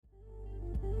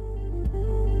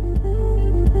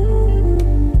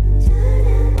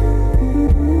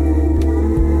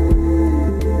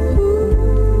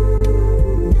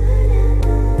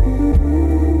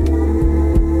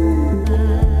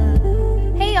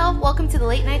Welcome to the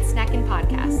Late Night Snacking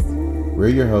Podcast. We're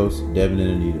your hosts, Devin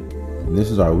and Anita. And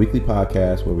this is our weekly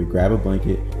podcast where we grab a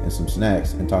blanket and some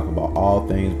snacks and talk about all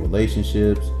things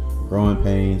relationships, growing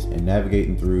pains, and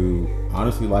navigating through,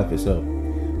 honestly, life itself.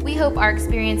 We hope our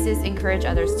experiences encourage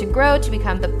others to grow to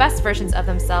become the best versions of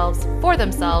themselves,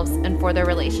 and for their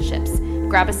relationships.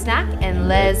 Grab a snack and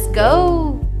let's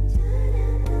go.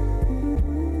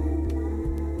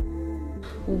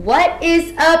 What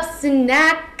is up,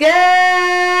 snackers?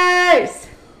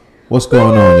 What's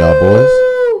going on, y'all boys?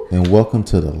 And welcome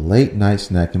to the Late Night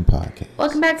Snacking Podcast.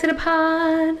 Welcome back to the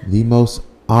pod. The most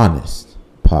honest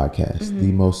podcast,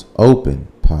 the most open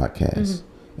podcast,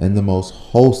 and the most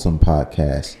wholesome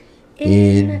podcast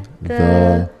in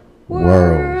the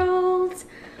world.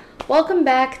 Welcome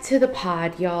back to the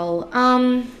pod, y'all.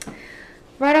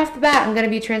 Right off the bat, I'm going to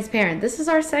be transparent. This is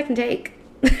our second take.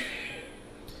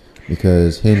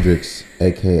 Because Hendrix,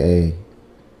 a.k.a.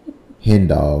 Hen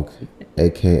Dog,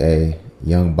 a.k.a.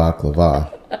 Young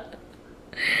Baklava,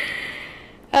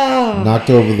 knocked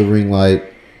over the ring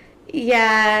light.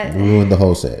 Yeah. Ruined the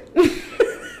whole set.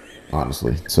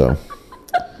 Honestly. So.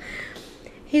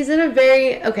 He's in a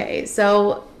very... Okay,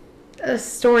 so a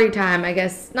story time, I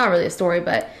guess. Not really a story,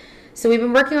 but... So we've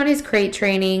been working on his crate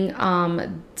training.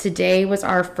 Today was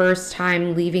our first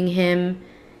time leaving him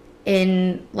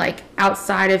in, like,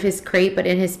 outside of his crate, but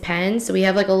in his pen. So we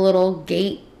have, like, a little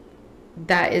gate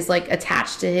that is, like,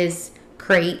 attached to his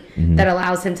crate that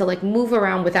allows him to, like, move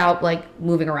around without, like,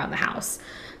 moving around the house.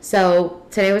 So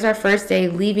today was our first day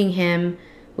leaving him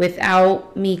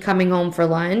without me coming home for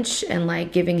lunch and,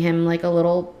 like, giving him, like, a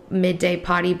little midday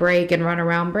potty break and run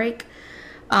around break.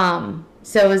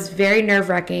 So it was very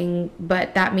nerve-wracking,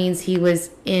 but that means he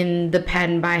was in the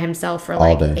pen by himself for,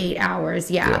 like, 8 hours.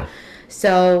 Yeah.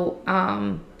 So,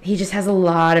 he just has a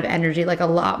lot of energy, like a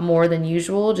lot more than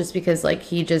usual, just because, like,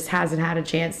 he just hasn't had a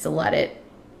chance to let it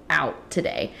out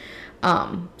today.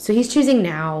 So he's choosing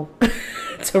now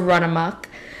to run amok.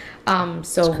 So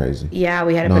it's crazy. Yeah,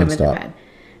 we had to put him in the pen.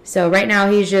 So right now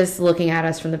he's just looking at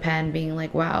us from the pen being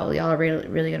like, wow, y'all are really,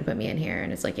 really going to put me in here.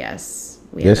 And it's like, yes,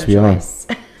 we have no choice.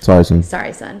 Sorry, son.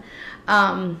 Sorry, son.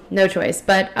 No choice.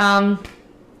 But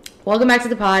welcome back to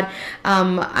the pod.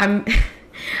 I'm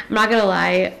not going to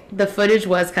lie. The footage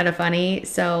was kind of funny.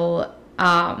 So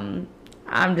I'm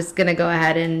just going to go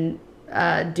ahead and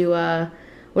do a,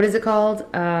 what is it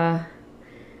called?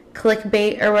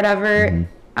 Clickbait or whatever.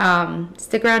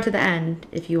 Stick around to the end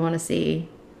if you want to see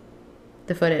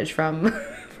the footage from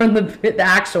the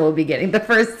actual beginning, the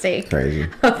first take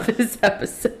of this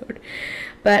episode.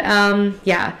 But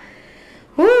yeah.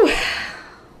 Whew.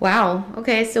 Wow.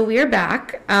 Okay, so we are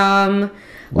back.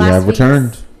 We have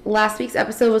returned. Last week's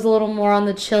episode was a little more on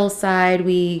the chill side.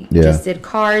 We just did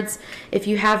cards. If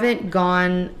you haven't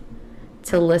gone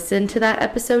to listen to that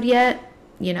episode yet,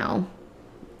 you know,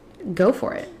 go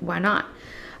for it. Why not?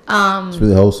 It's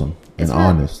really wholesome and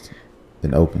honest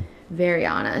and open. Very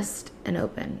honest and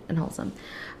open and wholesome.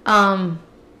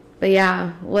 But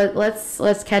yeah,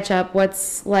 let's catch up.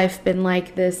 What's life been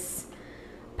like this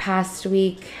past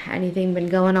week? Anything been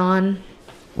going on?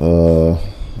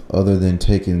 Other than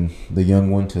taking the young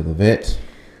one to the vet.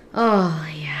 Oh,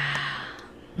 yeah.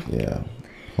 Yeah.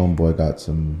 Homeboy got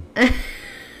some...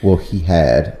 Well, he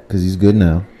had, because he's good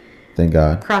now. Thank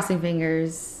God. Crossing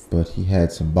fingers. But he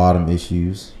had some bottom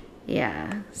issues.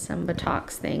 Yeah. Some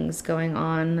buttocks things going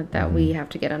on that we have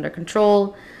to get under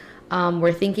control.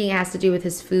 We're thinking it has to do with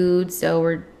his food, so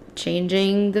we're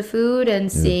changing the food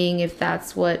and seeing if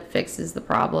that's what fixes the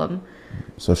problem.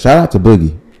 So shout out to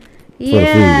Boogie. For the food.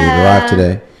 It arrived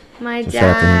today. My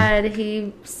dad,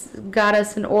 he got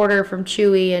us an order from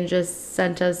Chewy and just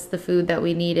sent us the food that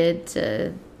we needed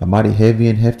to... A mighty heavy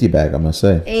and hefty bag, I must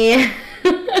say. Yeah.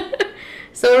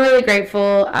 So we're really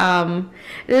grateful.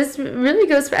 This really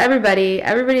goes for everybody.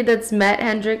 Everybody that's met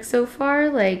Hendrix so far,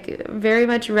 like, very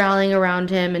much rallying around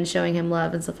him and showing him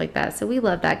love and stuff like that. So we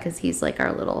love that because he's like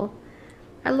our little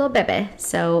baby.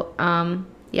 So,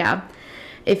 yeah.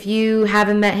 If you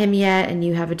haven't met him yet and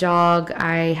you have a dog,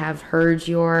 I have heard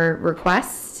your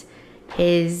request.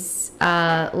 His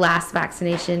last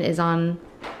vaccination is on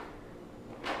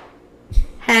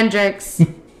Hendrix.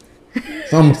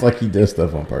 It's almost like he does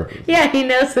stuff on purpose. Yeah, he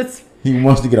knows it's... He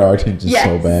wants to get our attention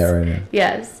so bad right now.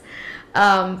 Yes.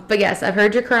 But yes, I've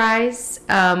heard your cries.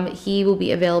 He will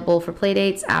be available for play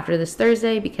dates after this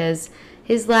Thursday because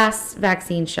his last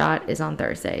vaccine shot is on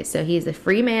Thursday. So he's a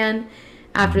free man.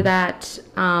 After that,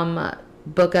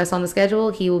 book us on the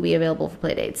schedule. He will be available for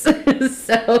play dates.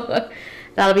 So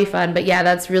that'll be fun. But yeah,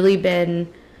 that's really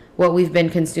been what we've been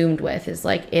consumed with is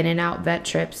like in and out vet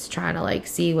trips, trying to like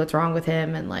see what's wrong with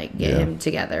him and like get him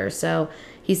together. So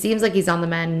he seems like he's on the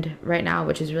mend right now,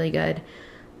 which is really good.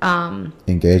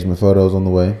 Engagement photos on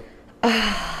the way.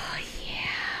 Oh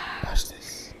yeah. Watch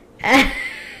this.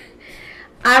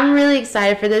 I'm really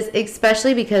excited for this,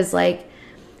 especially because like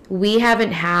we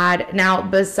haven't had, now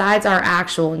besides our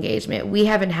actual engagement, we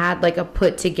haven't had like a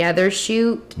put together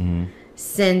shoot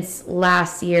since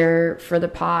last year for the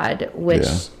pod, which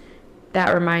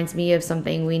that reminds me of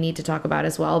something we need to talk about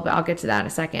as well, but I'll get to that in a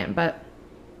second. But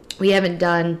we haven't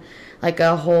done like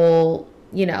a whole,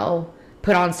 you know,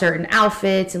 put on certain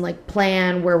outfits and like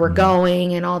plan where we're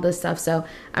going and all this stuff. So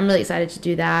I'm really excited to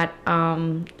do that.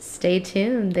 Stay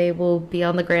tuned. They will be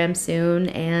on the gram soon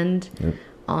and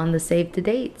on the save the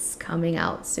dates coming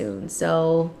out soon.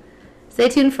 So stay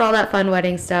tuned for all that fun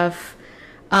wedding stuff.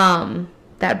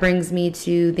 That brings me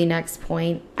to the next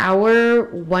point. Our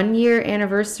 1 year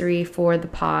anniversary for the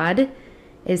pod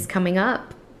is coming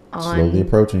up on slowly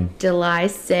approaching July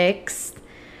 6th.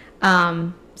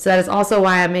 So that is also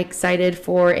why I'm excited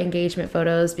for engagement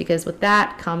photos, because with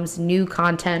that comes new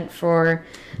content for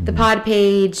the pod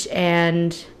page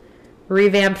and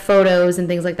revamped photos and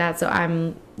things like that. So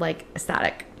I'm like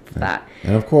ecstatic for that.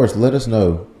 And of course, let us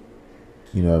know,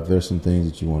 you know, if there's some things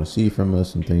that you want to see from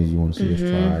us, some things you want to see us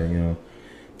try, you know,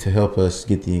 to help us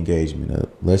get the engagement up.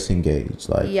 Let's engage.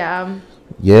 Like,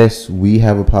 yes, we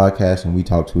have a podcast and we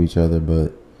talk to each other,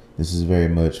 but this is very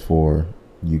much for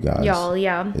you guys, y'all,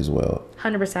 as well.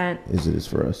 100%. As it is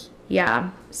for us.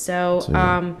 Yeah. So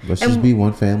let's just be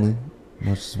one family.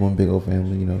 Let's just one big old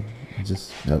family, you know.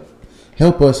 Just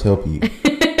help us help you.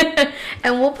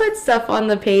 And we'll put stuff on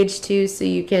the page too, so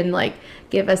you can like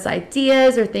give us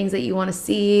ideas or things that you want to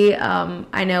see.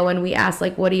 I know when we asked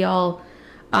like, what do y'all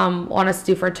want us to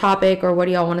do for a topic, or what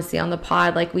do y'all want to see on the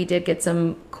pod, like we did get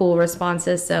some cool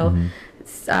responses. So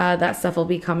that stuff will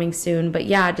be coming soon. But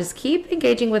yeah, just keep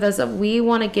engaging with us. We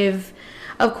want to give,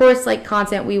 of course, like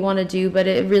content we want to do, but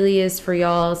it really is for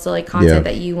y'all. So like content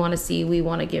that you want to see, we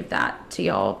want to give that to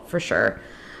y'all for sure.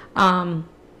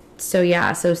 So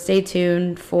yeah, so stay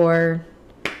tuned for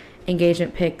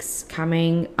engagement pics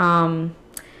coming.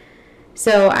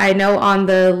 So I know on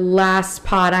the last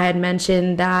pod I had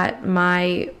mentioned that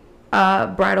my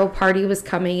bridal party was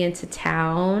coming into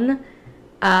town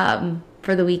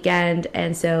for the weekend,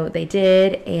 and so they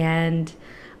did. And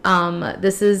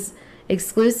this is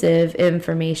exclusive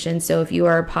information, so if you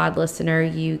are a pod listener,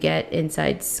 you get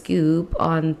inside scoop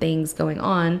on things going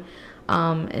on.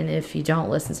 And if you don't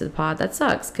listen to the pod, that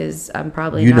sucks, because I'm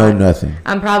probably know nothing.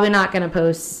 I'm probably not going to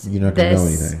post You're not gonna know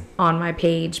anything on my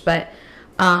page. But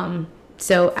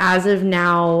so as of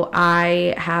now,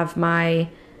 I have my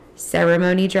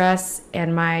ceremony dress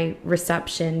and my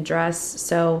reception dress.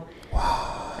 So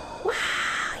wow,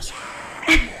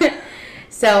 yeah.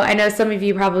 So I know some of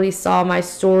you probably saw my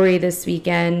story this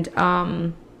weekend.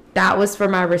 That was for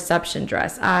my reception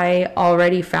dress. I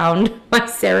already found my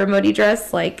ceremony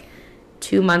dress like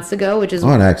 2 months ago, which is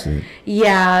on accident.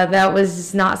 Yeah, that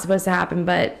was not supposed to happen,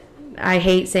 but I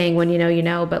hate saying when you know, you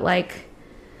know, but like,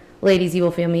 ladies, you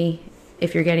will feel me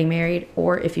if you're getting married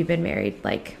or if you've been married.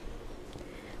 Like,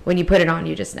 when you put it on,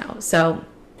 you just know. So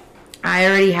I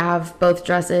already have both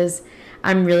dresses.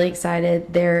 I'm really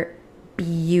excited. They're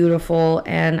beautiful,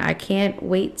 and I can't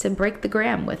wait to break the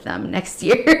gram with them next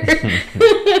year.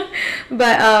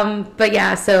 But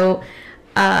yeah, so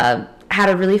had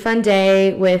a really fun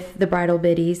day with the bridal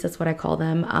biddies. That's what I call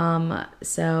them.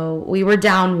 So we were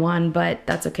down one, but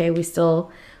that's okay. We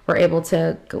still were able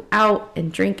to go out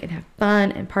and drink and have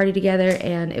fun and party together,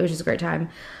 and it was just a great time.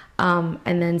 And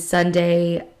then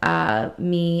Sunday,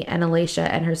 me and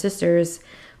Alicia and her sisters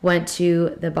went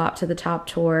to the Bop to the Top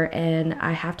tour, and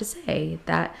I have to say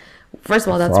that, first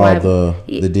of all, that's why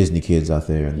the Disney kids out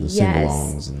there and the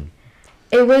sing-alongs and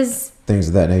it was things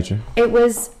of that nature. It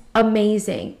was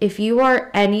amazing. If you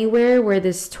are anywhere where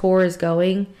this tour is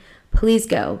going, please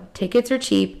go. Tickets are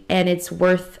cheap, and it's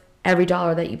worth every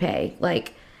dollar that you pay.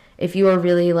 Like, if you are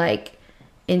really like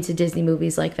into Disney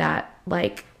movies like that,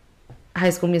 like High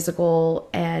School Musical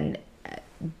and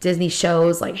Disney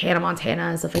shows like Hannah Montana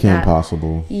and stuff like that. Kim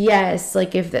Possible. Yes,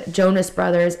 like if the Jonas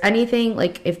Brothers, anything,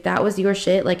 like if that was your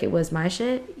shit, like it was my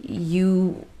shit,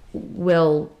 you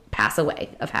will pass away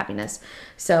of happiness.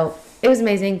 So it was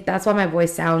amazing. That's why my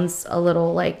voice sounds a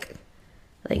little like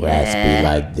raspy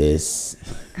like this.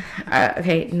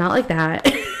 Okay, not like that.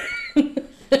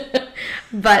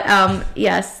 But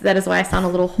yes, that is why I sound a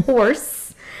little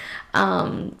hoarse,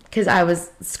 because I was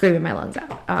screaming my lungs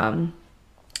out.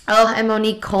 Oh, and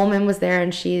Monique Coleman was there,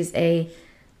 and she's a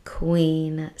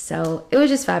queen. So it was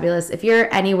just fabulous. If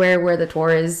you're anywhere where the tour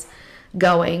is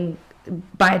going,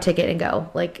 buy a ticket and go.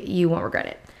 Like, you won't regret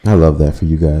it. I love that for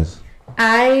you guys.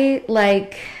 I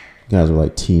like... You guys are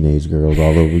like teenage girls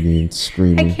all over again,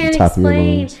 screaming I can't top of your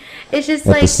explain. lungs. It's just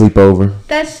At like... the sleepover.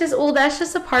 That's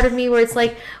just a part of me where it's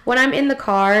like, when I'm in the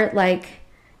car, like,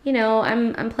 you know,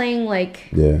 I'm playing like...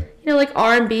 Yeah. You know, like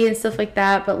R&B and stuff like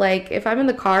that. But like, if I'm in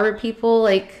the car with people,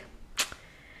 like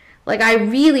I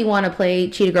really want to play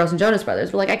Cheetah Girls and Jonas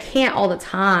Brothers, but like I can't all the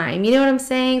time. You know what I'm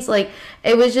saying? So like,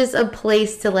 it was just a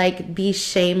place to like be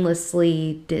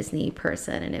shamelessly Disney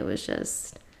person, and it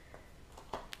was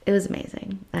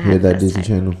amazing. I had that Disney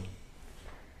Channel.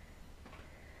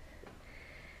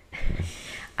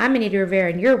 I'm Anita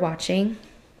Rivera, and you're watching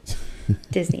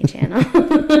Disney Channel.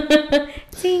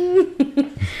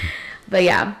 Ding. But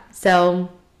yeah, so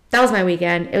that was my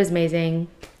weekend. It was amazing,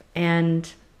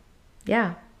 and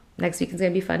yeah. Next week is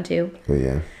going to be fun, too. Oh,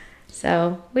 yeah.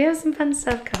 So, we have some fun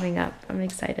stuff coming up. I'm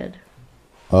excited.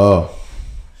 Oh,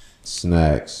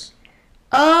 snacks.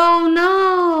 Oh,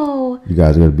 no. You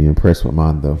guys are going to be impressed with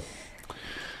mine, though.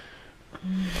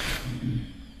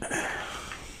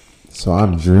 So,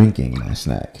 I'm drinking my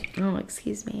snack. Oh,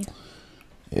 excuse me.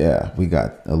 Yeah, we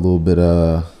got a little bit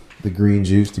of the green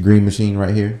juice, the green machine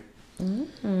right here.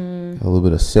 Mm-hmm. A little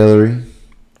bit of celery.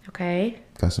 Okay.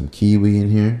 Got some kiwi in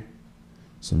here.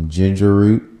 Some ginger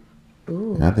root.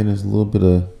 Ooh. And I think there's a little bit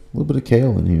of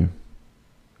kale in here.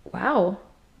 Wow.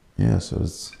 Yeah, so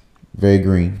it's very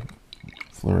green,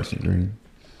 fluorescent green.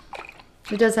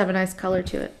 It does have a nice color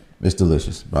to it. It's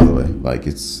delicious, by the way. Like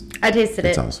I tasted it.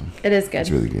 It's awesome. It is good.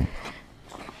 It's really good.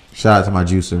 Shout out to my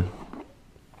juicer.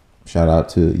 Shout out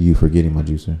to you for getting my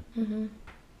juicer. Mm-hmm.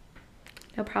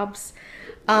 No probs.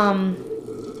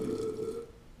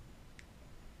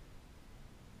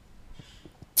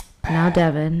 Now,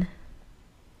 Devin.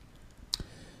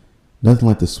 Nothing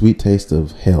like the sweet taste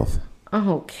of health.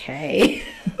 Okay.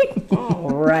 All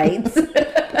right.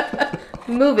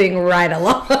 Moving right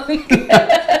along.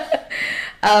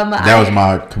 That was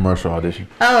my commercial audition.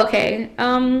 Oh, okay.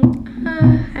 I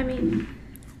mean,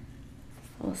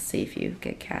 we'll see if you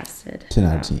get casted. 10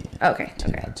 out of 10. Okay.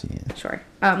 10 out of 10. Sure.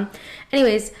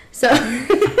 Anyways, so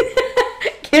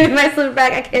give me my slipper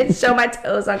bag. I can't show my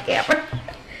toes on camera.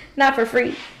 Not for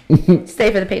free.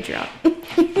 Stay for the Patreon.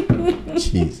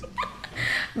 Jeez.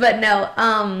 But no,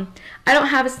 I don't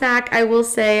have a snack. I will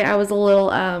say I was a little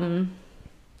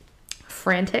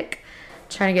frantic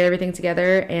trying to get everything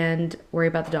together and worry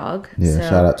about the dog. Yeah, so,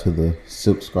 shout out to the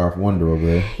Silk Scarf Wonder over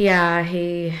there. Yeah,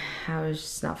 I was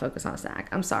just not focused on a snack.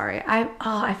 I'm sorry.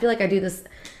 I feel like I do this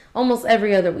almost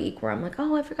every other week where I'm like,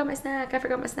 oh, I forgot my snack.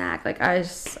 Like I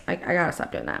gotta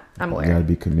stop doing that. I'm aware. You gotta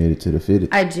be committed to the fitted.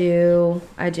 I do.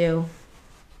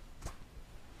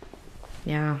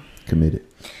 Yeah. Committed.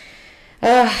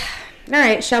 All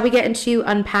right. Shall we get into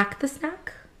unpack the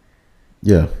snack?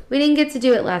 Yeah. We didn't get to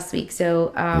do it last week,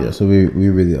 so so we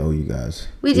really owe you guys.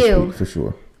 We do week, for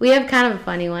sure. We have kind of a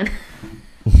funny one.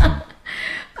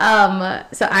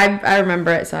 So I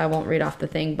remember it, so I won't read off the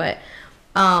thing, but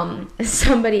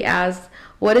somebody asked,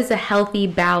 what is a healthy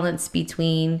balance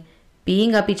between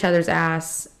being up each other's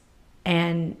ass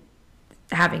and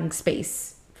having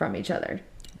space from each other?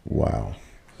 Wow.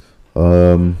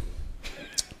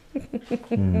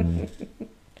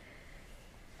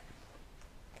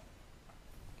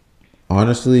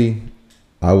 Honestly,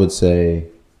 I would say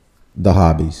the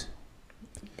hobbies.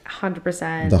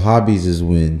 100%. The hobbies is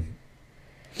when,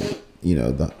 you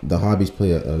know, the hobbies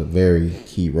play a very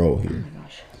key role here. Oh my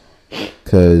gosh.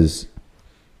 Because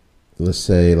let's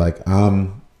say like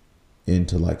I'm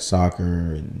into like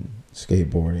soccer and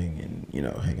skateboarding and, you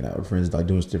know, hanging out with friends, like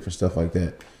doing different stuff like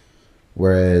that.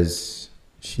 Whereas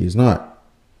she is not.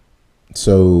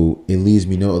 So it leaves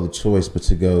me no other choice but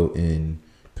to go and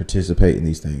participate in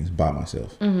these things by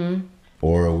myself. Mm-hmm.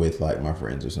 Or with like my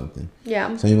friends or something.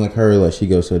 Yeah. Same like her, like she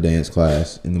goes to a dance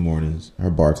class in the mornings, her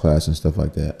bar class and stuff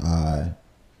like that. I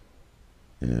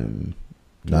am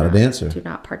not a dancer. Do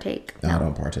not partake. No. I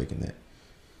don't partake in that.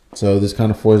 So this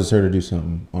kind of forces her to do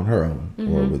something on her own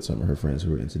or with some of her friends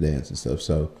who are into dance and stuff.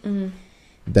 So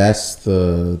that's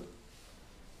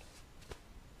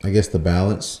I guess the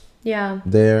balance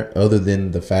there, other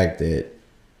than the fact that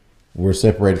we're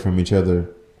separated from each other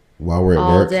while we're at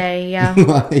all work. day, yeah.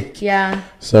 Like, yeah.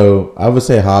 So I would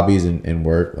say hobbies and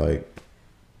work, like,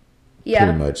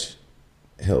 pretty much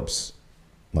helps,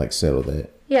 like, settle that.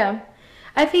 Yeah.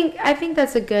 I think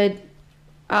that's a good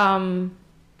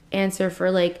answer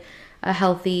for, like, a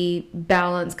healthy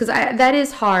balance. Because that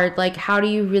is hard. Like, how do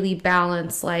you really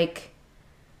balance, like,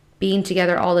 being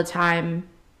together all the time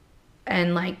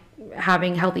and, like,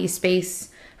 having healthy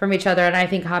space from each other. And I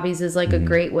think hobbies is like a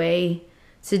great way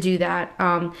to do that.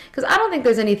 Because I don't think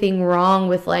there's anything wrong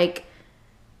with like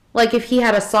if he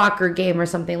had a soccer game or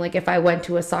something, like if I went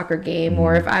to a soccer game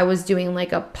or if I was doing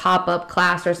like a pop-up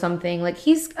class or something, like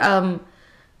he's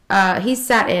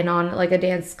sat in on like a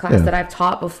dance class that I've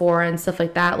taught before and stuff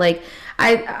like that. Like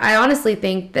I honestly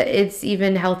think that it's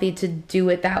even healthy to do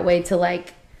it that way, to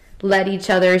like let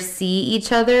each other see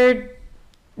each other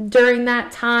during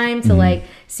that time, to like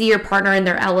see your partner in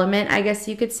their element, I guess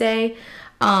you could say.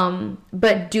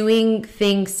 But doing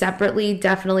things separately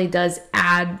definitely does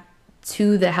add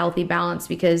to the healthy balance,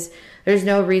 because there's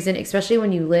no reason, especially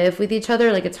when you live with each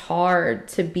other, like it's hard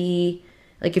to be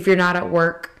like, if you're not at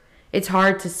work, it's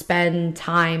hard to spend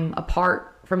time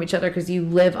apart from each other because you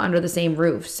live under the same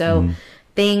roof. So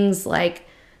things like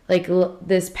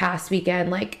this past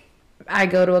weekend, like I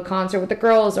go to a concert with the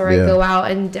girls, or I go out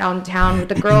and downtown with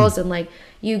the girls, and like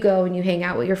you go and you hang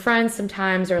out with your friends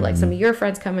sometimes, or like some of your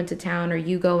friends come into town, or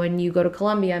you go to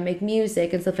Columbia and make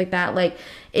music and stuff like that. Like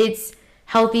it's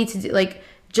healthy to do, like,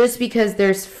 just because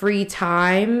there's free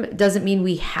time doesn't mean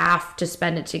we have to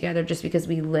spend it together just because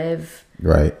we live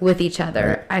with each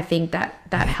other. I think that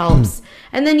helps.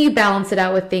 And then you balance it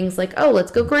out with things like, oh,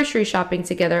 let's go grocery shopping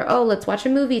together. Oh, let's watch a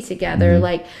movie together.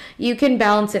 Like you can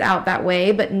balance it out that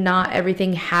way, but not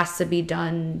everything has to be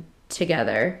done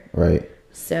together. Right.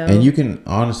 So, and you can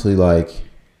honestly like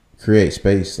create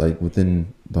space like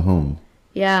within the home.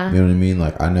 Yeah. You know what I mean?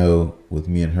 Like I know with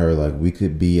me and her, like we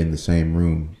could be in the same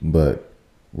room, but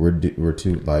we're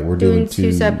doing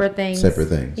two separate things.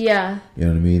 Yeah. You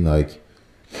know what I mean? Like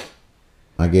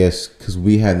I guess because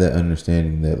we have that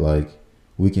understanding that like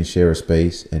we can share a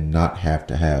space and not have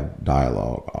to have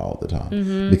dialogue all the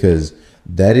time, because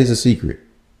that is a secret.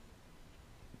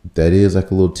 That is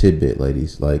like a little tidbit,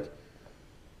 ladies. Like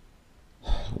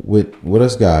with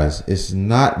us guys, it's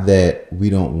not that we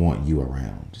don't want you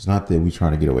around. It's not that we're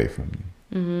trying to get away from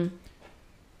you.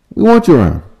 We want you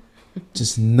around,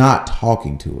 just not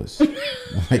talking to us.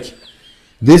 Like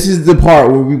this is the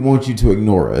part where we want you to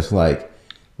ignore us. Like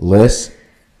let's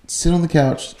sit on the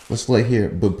couch, let's lay here,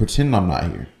 but pretend I'm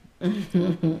not here.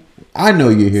 I know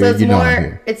you're here. So you're not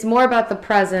here. It's more about the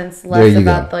presence, less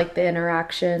about like the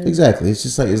interaction. Exactly. It's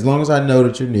just like as long as I know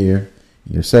that you're near,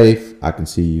 you're safe, I can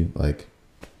see you. Like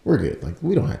we're good. Like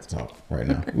we don't have to talk right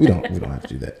now. We don't have to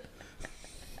do that.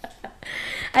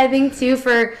 I think too,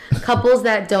 for couples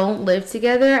that don't live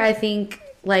together, I think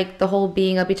like the whole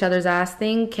being up each other's ass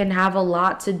thing can have a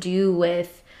lot to do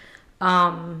with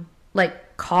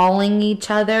like calling each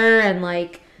other and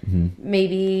like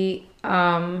maybe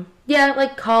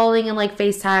like calling and like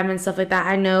FaceTime and stuff like that.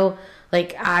 I know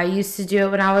like I used to do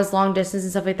it when I was long distance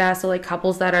and stuff like that. So like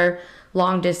couples that are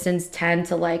long distance tend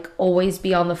to like always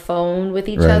be on the phone with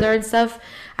each other and stuff.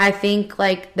 I think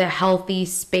like the healthy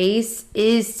space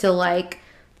is to like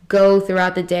go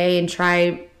throughout the day and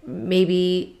try,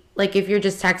 maybe like if you're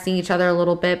just texting each other a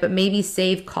little bit, but maybe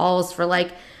save calls for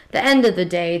like the end of the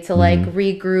day to like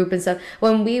regroup and stuff.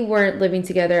 When we weren't living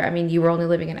together, I mean, you were only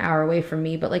living an hour away from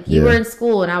me, but like you were in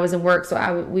school and I was in work,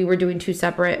 so we were doing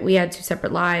we had two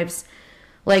separate lives.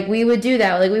 Like we would do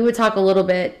that. Like we would talk a little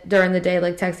bit during the day,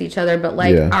 like text each other, but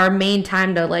like our main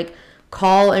time to like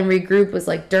call and regroup was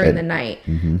like during the night.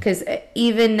 Because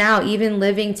even now, even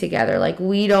living together, like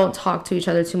we don't talk to each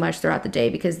other too much throughout the day,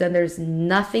 because then there's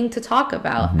nothing to talk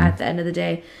about at the end of the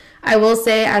day. I will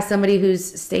say, as somebody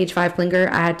who's stage 5 clinger,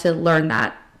 I had to learn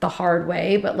that the hard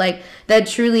way, but like that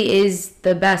truly is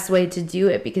the best way to do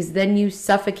it, because then you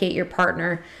suffocate your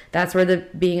partner. That's where the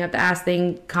being up the ass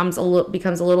thing becomes a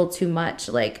little too much.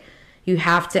 Like you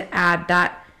have to add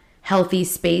that healthy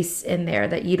space in there,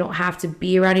 that you don't have to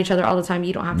be around each other all the time.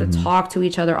 You don't have to talk to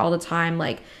each other all the time.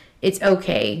 Like it's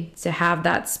okay to have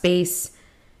that space,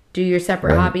 do your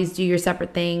separate hobbies, do your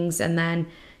separate things, and then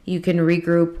you can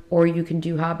regroup, or you can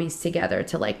do hobbies together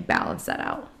to like balance that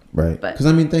out. Right. Because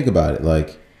I mean, think about it.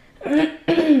 Like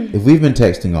if we've been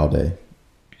texting all day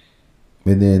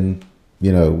and then,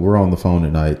 you know, we're on the phone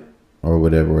at night or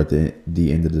whatever at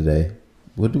the end of the day,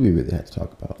 what do we really have to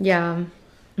talk about? Yeah.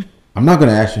 I'm not going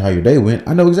to ask you how your day went.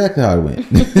 I know exactly how it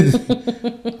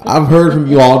went. I've heard from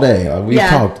you all day. Like, we've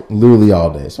talked literally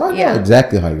all day. So I know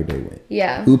exactly how your day went.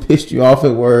 Yeah. Who pissed you off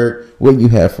at work, what you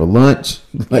had for lunch.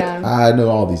 Like, I know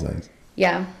all these things.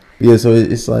 Yeah. Yeah, so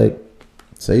it's like,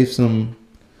 save some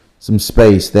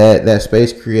space. That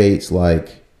space creates,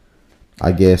 like,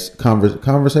 I guess,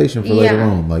 conversation for later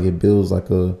on. Like, it builds, like,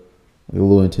 a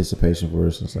little anticipation for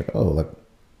us. It's like, oh, like,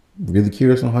 really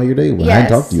curious on how your day went. I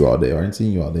hadn't talked to you all day, or I hadn't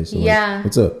seen you all day. So like,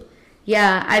 what's up?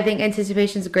 Yeah, I think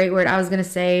anticipation is a great word. I was gonna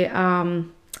say,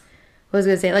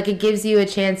 like it gives you a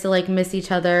chance to like miss each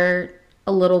other a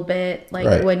a little bit. Like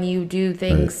Right. when you do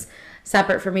things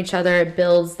separate from each other, it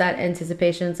builds that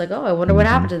anticipation. It's like, oh, I wonder what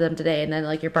happened to them today. And then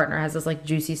like your partner has this like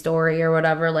juicy story or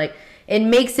whatever. Like it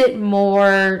makes it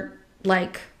more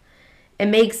like, it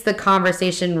makes the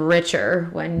conversation richer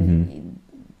when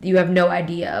you have no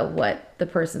idea what the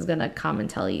person's going to come and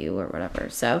tell you or whatever.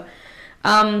 So,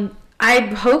 I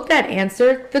hope that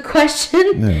answered the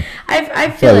question. Yeah. I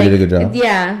feel like you did a good job.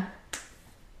 Yeah.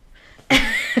 I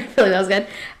feel like that was good.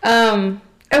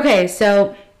 Okay,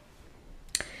 so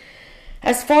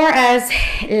as far as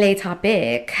le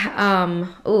topic,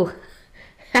 ooh,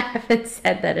 I haven't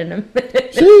said that in a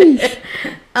minute.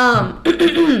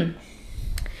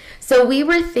 So we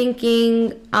were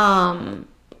thinking,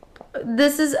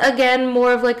 this is again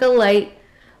more of like a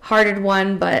light-hearted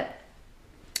one, but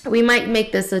we might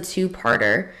make this a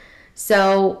two-parter.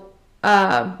 So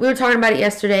we were talking about it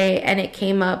yesterday, and it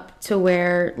came up to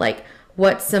where like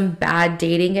what's some bad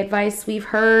dating advice we've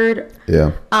heard.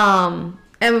 Yeah.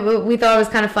 And we thought it was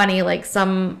kind of funny, like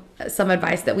some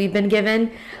advice that we've been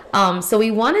given. So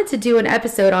we wanted to do an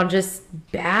episode on just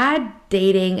bad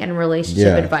dating and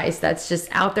relationship advice that's just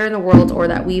out there in the world or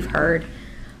that we've heard,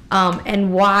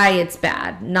 and why it's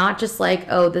bad. Not just like,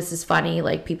 oh, this is funny,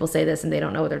 like people say this and they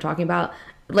don't know what they're talking about.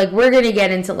 Like we're gonna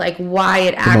get into like why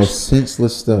it actually, most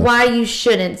senseless stuff. Why you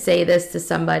shouldn't say this to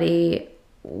somebody,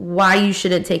 why you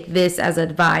shouldn't take this as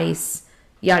advice,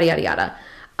 yada yada yada.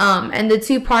 And the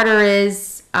two-parter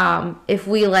is, if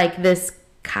we like this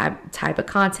type of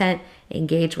content,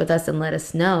 engage with us and let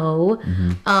us know.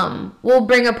 We'll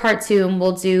bring a part 2 and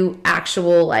we'll do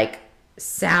actual like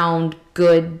sound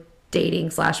good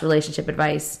dating / relationship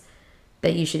advice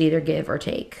that you should either give or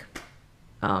take.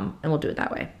 And we'll do it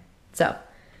that way. So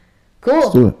cool.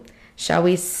 Let's do it. Shall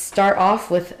we start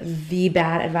off with the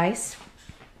bad advice?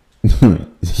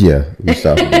 Yeah, we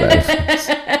start with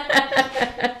that.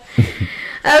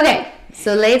 Okay,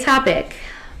 so lay topic.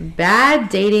 Bad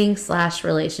dating /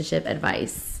 relationship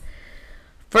advice.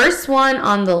 First one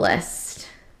on the list.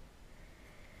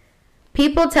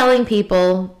 People telling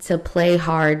people to play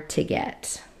hard to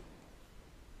get.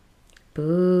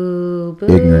 Boo, boo.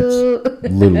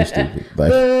 Ignorance. Little stupid.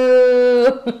 Like,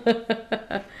 boo.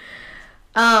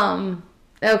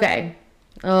 Okay.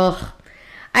 Ugh.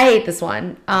 I hate this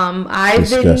one. I've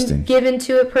disgusting. been given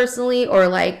to it personally, or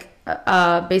like,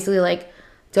 basically like,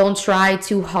 don't try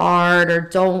too hard, or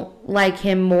don't like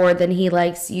him more than he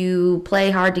likes you.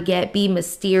 Play hard to get, be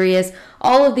mysterious.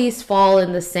 All of these fall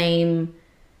in the same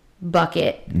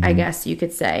bucket, I guess you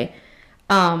could say.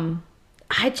 I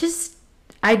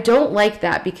don't like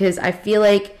that, because I feel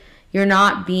like you're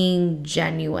not being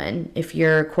genuine if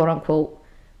you're quote unquote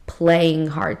playing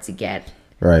hard to get.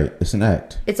 right. It's an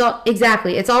act. It's all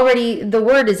exactly. It's already, the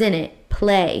word is in it.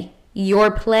 Play.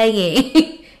 You're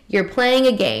playing. You're playing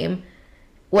a game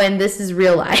when this is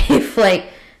real life. Like,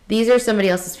 these are somebody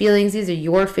else's feelings. These are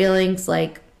your feelings.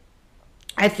 Like,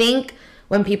 I think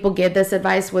when people give this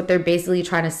advice, what they're basically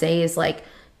trying to say is like,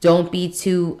 don't be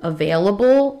too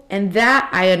available. And that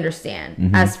I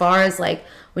understand. As far as like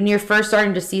when you're first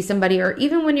starting to see somebody, or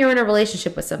even when you're in a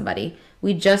relationship with somebody,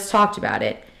 we just talked about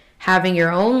it. Having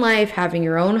your own life, having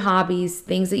your own hobbies,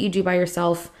 things that you do by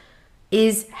yourself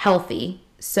is healthy.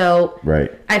 So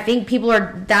Right. I think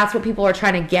that's what people are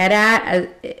trying to get at,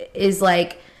 is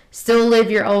like, still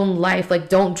live your own life. Like,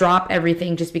 don't drop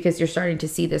everything just because you're starting to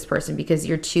see this person because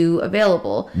you're too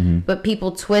available. But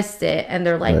people twist it and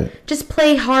they're like, Right. just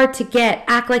play hard to get,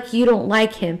 act like you don't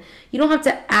like him. You don't have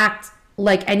to act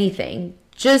like anything.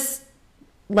 Just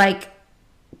like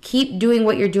keep doing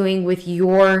what you're doing with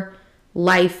your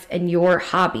life and your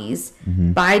hobbies.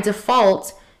 By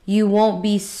default, you won't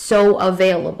be so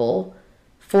available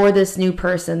for this new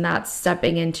person that's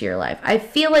stepping into your life. I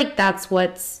feel like that's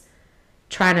what's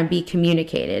trying to be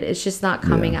communicated. It's just not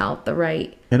coming out the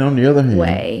right And on the other hand,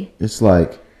 way. It's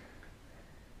like,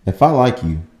 if I like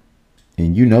you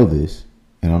and you know this,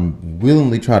 and I'm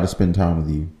willingly try to spend time with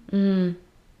you,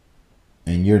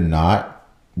 and you're not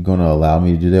gonna allow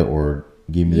me to do that or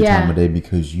give me the time of day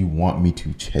because you want me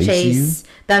to chase you,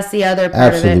 That's the other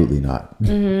part absolutely of it.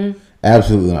 not.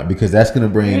 Absolutely not, because that's gonna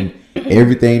bring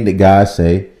everything that guys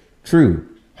say true.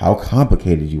 How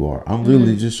complicated you are. I'm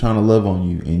literally just trying to love on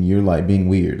you, and you're like being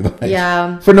weird, like,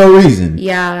 Yeah. for no reason.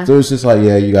 Yeah. So it's just like,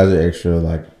 yeah, you guys are extra.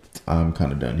 Like, I'm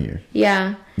kind of done here.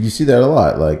 Yeah. You see that a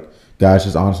lot. Like, guys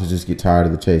just honestly just get tired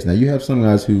of the chase. Now you have some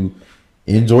guys who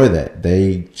enjoy that.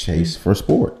 They chase for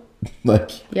sport.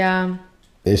 Like, Yeah.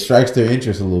 it strikes their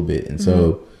interest a little bit, and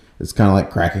so it's kind of like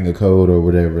cracking a code or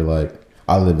whatever. Like,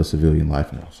 I live a civilian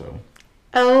life now, so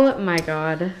Oh my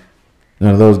God.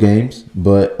 none of those games.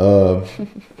 But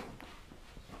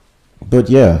but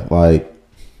yeah, like,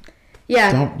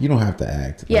 Yeah. You don't have to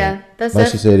act. Yeah. Like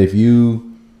she said, if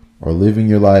you are living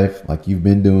your life like you've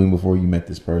been doing before you met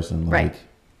this person, like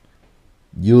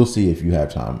you'll see if you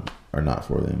have time or not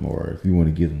for them, or if you want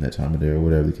to give them that time of day, or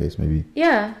whatever the case may be.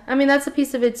 Yeah. I mean, that's a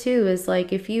piece of it too, is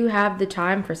like if you have the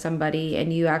time for somebody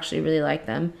and you actually really like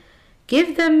them,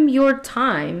 give them your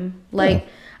time. Like,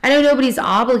 I know nobody's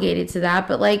obligated to that,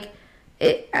 but like,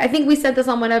 I think we said this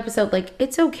on one episode, like,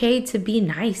 it's okay to be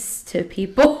nice to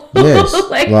people. Yes.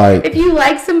 like, if you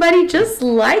like somebody, just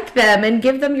like them and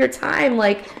give them your time.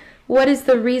 Like, what is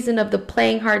the reason of the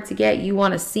playing hard to get? You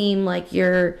want to seem like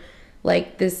you're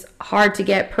like this hard to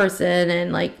get person,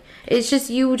 and like it's just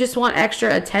you just want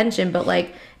extra attention, but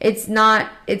like it's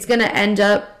gonna end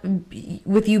up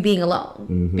with you being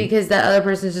alone because that other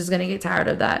person is just gonna get tired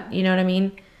of that. You know what I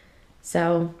mean?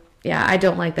 So yeah, I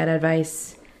don't like that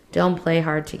advice. Don't play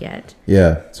hard to get.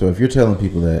 Yeah. So if you're telling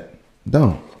people that,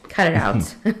 don't cut it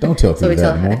out. Don't tell people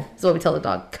that anymore. That's what we tell the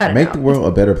dog. Cut it out. Make the world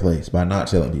a better place by not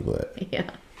telling people that. Yeah.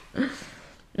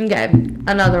 Okay.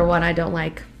 Another one I don't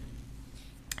like.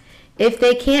 If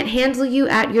they can't handle you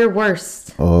at your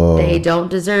worst, they don't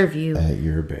deserve you at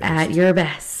your best. At your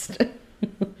best.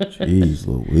 Jeez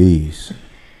Louise.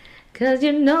 Because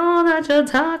you know that you're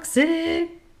toxic.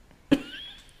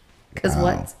 Because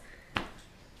what?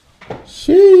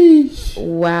 Sheesh.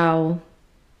 Wow.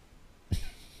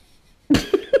 I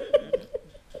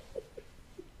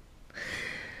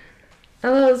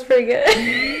thought it was pretty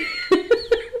good.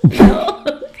 No.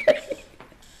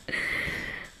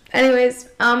 Anyways,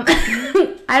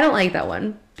 I don't like that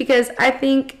one because I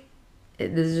think,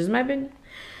 this is just my opinion,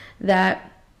 that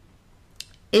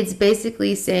it's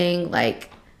basically saying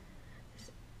like,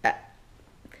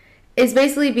 it's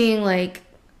basically being like,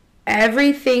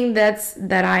 everything that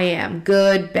I am,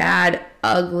 good, bad,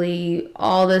 ugly,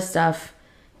 all this stuff,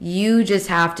 you just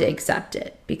have to accept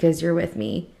it because you're with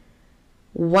me.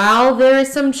 While there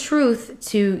is some truth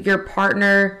to your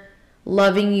partner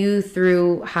loving you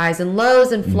through highs and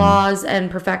lows and flaws and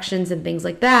perfections and things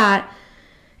like that,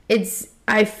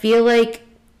 I feel like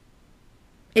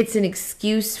it's an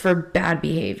excuse for bad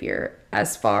behavior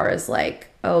as far as like,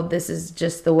 oh, this is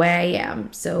just the way I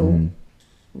am, so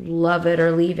love it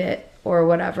or leave it or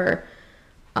whatever.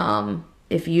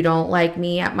 If you don't like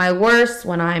me at my worst,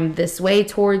 when I'm this way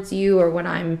towards you, or when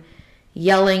I'm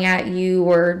yelling at you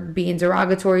or being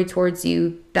derogatory towards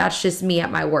you, that's just me at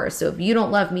my worst. So if you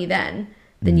don't love me then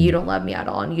you don't love me at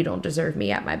all, and you don't deserve me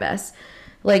at my best.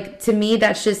 Like, to me,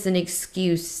 that's just an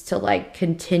excuse to like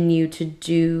continue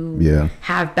to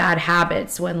have bad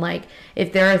habits, when like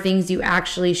if there are things you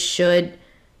actually should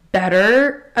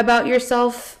better about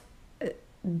yourself,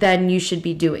 then you should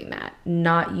be doing that,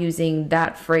 not using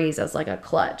that phrase as like a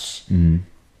clutch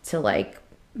to like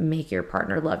make your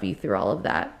partner love you through all of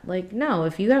that. Like, no,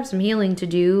 if you have some healing to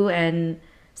do and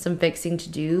some fixing to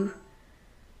do.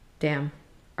 Damn,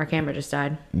 our camera just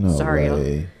died. No Sorry.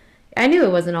 way. I knew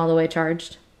it wasn't all the way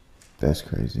charged. That's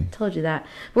crazy. Told you that.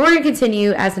 But we're going to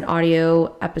continue as an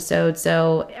audio episode.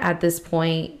 So at this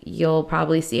point, you'll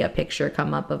probably see a picture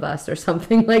come up of us or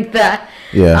something like that.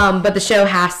 Yeah. But the show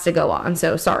has to go on.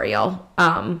 So sorry, y'all.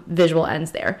 Visual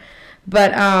ends there.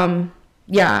 But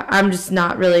yeah, I'm just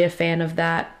not really a fan of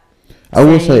that. I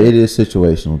will say it is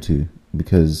situational too,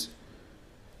 because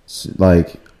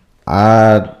like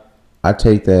I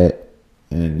take that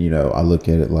and, you know, I look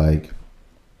at it like,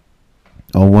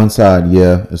 on one side,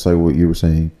 yeah, it's like what you were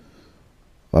saying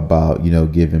about, you know,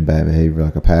 giving bad behavior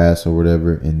like a pass or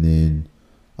whatever. And then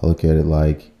I look at it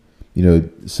like, you know,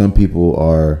 some people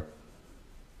are,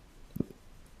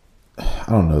 I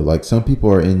don't know, like some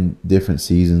people are in different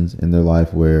seasons in their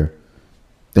life where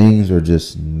things are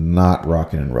just not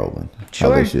rocking and rolling how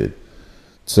they should.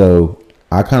 So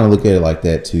I kind of look at it like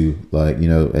that too, like, you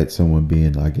know, at someone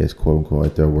being, I guess, quote unquote,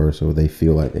 at their worst, or they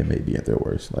feel like they may be at their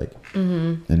worst. Like,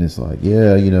 and it's like,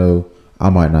 yeah, you know, I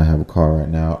might not have a car right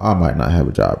now. I might not have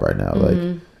a job right now.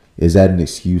 Like, is that an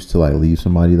excuse to like leave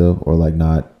somebody though, or like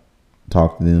not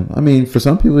talk to them? I mean, for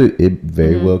some people, it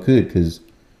very well could, because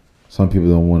some people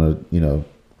don't want to, you know,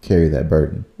 carry that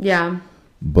burden. Yeah.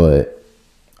 But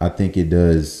I think it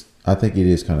does. I think it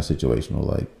is kind of situational.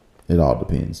 Like, it all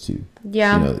depends too.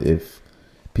 Yeah. You know, if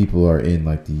people are in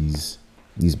like these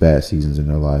bad seasons in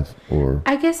their life, or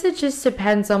I guess it just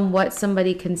depends on what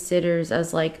somebody considers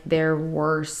as like their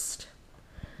worst.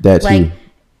 That like, too.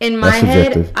 In my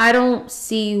head, I don't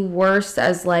see worst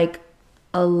as like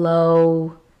a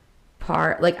low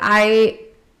part. Like I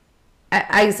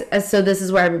so this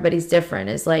is where everybody's different.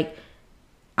 Is like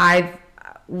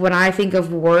when I think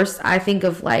of worst, I think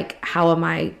of like, how am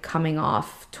I coming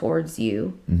off towards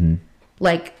you?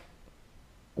 Like,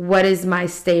 what is my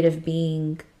state of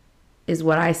being is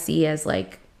what I see as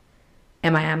like,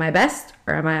 am I at my best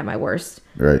or am I at my worst?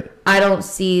 Right. I don't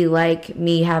see like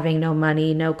me having no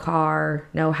money, no car,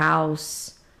 no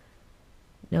house,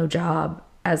 no job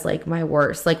as like my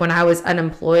worst. Like when I was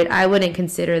unemployed, I wouldn't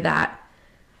consider that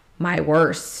my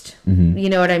worst. You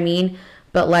know what I mean?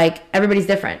 But like everybody's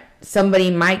different. Somebody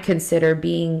might consider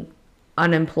being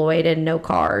unemployed and no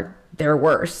car their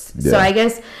worst. So I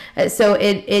guess so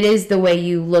it is the way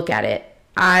you look at it.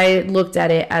 I looked at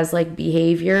it as like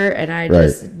behavior, and I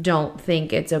just don't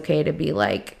think it's okay to be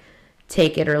like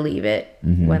take it or leave it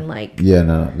when like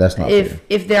no, that's not if fair.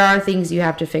 If there are things you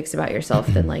have to fix about yourself,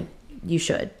 then like you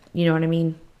should, you know what I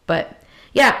mean? But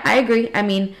yeah, I agree. I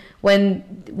mean, when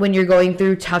you're going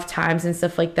through tough times and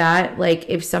stuff like that, like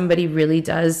if somebody really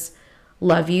does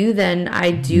love you, then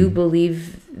I do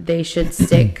believe they should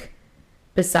stick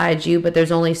beside you, but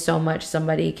there's only so much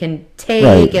somebody can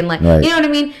take and like you know what I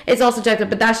mean? It's all subjective,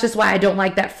 but that's just why I don't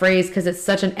like that phrase, because it's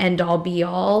such an end all be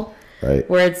all,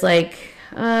 where it's like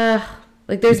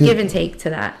there's give and take to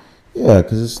that. Yeah,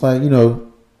 because it's like,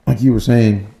 like you were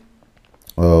saying,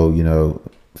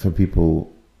 for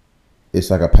people, it's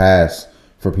like a pass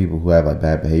for people who have like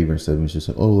bad behavior and stuff. It's just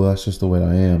like, oh, that's just the way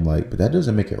I am. Like, but that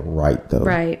doesn't make it right though.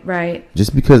 Right.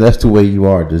 Just because that's the way you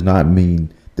are does not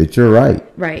mean that you're right.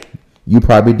 Right. You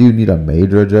probably do need a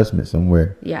major adjustment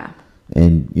somewhere. Yeah.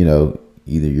 And,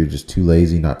 either you're just too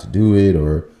lazy not to do it,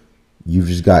 or you've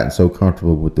just gotten so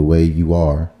comfortable with the way you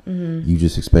are. You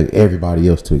just expect everybody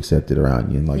else to accept it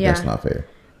around you. And that's not fair.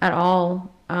 At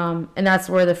all. And that's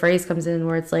where the phrase comes in,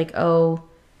 where it's like, oh,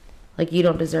 like you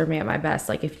don't deserve me at my best.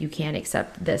 Like if you can't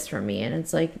accept this from me. And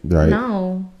it's like,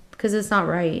 no, because it's not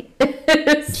right.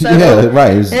 Yeah,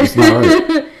 right. It's not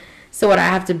right. So what, I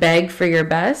have to beg for your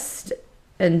best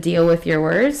and deal with your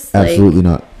worst? Absolutely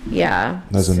not. Yeah.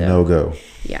 That's a no-go.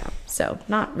 Yeah. So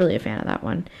not really a fan of that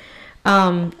one.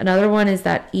 Another one is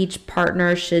that each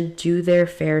partner should do their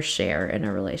fair share in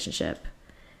a relationship,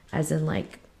 as in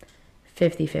like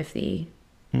 50-50.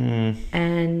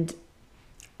 And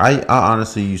I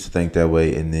honestly used to think that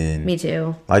way, and then me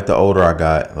too. Like the older I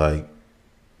got, like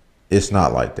it's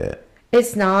not like that.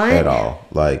 It's not at all.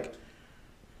 Like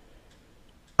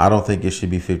I don't think it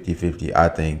should be 50-50. I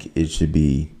think it should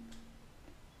be,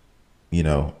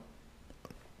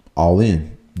 all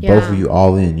in. Yeah. Both of you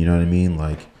all in, you know what I mean?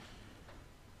 Like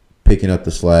picking up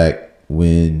the slack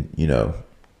when,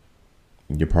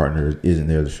 your partner isn't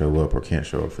there to show up or can't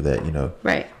show up for that,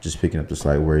 Right. Just picking up the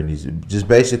slack where it needs to. Just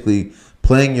basically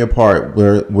playing your part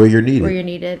where you're needed. Where you're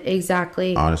needed,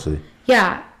 exactly. Honestly.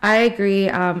 Yeah, I agree.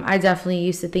 I definitely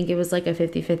used to think it was like a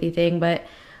 50-50 thing, but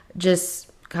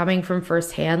just coming from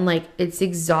firsthand, like it's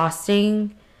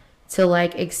exhausting to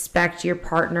like expect your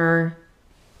partner,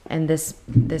 and this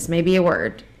may be a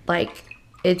word, like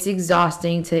it's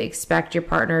exhausting to expect your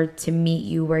partner to meet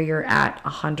you where you're at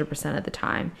 100% of the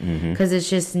time, because it's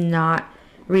just not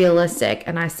realistic.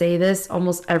 And I say this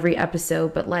almost every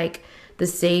episode, but like the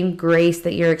same grace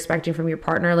that you're expecting from your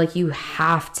partner, like you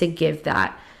have to give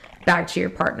that back to your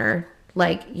partner.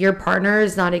 Like your partner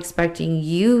is not expecting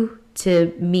you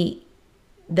to meet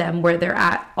them where they're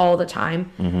at all the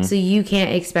time. So you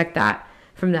can't expect that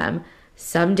from them.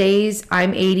 Some days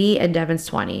I'm 80 and Devin's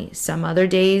 20. Some other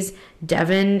days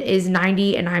Devin is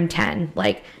 90 and I'm 10.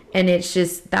 Like, and it's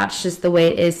just, that's just the way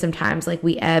it is sometimes. Like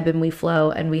we ebb and we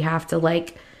flow, and we have to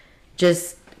like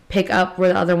just pick up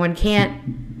where the other one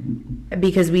can't,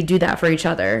 because we do that for each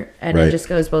other, and it just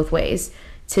goes both ways.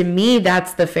 To me,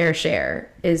 that's the fair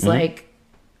share, is like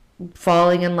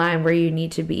falling in line where you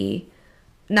need to be.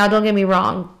 Now, don't get me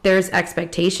wrong. There's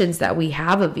expectations that we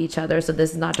have of each other. So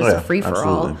this is not just a free for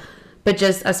all, but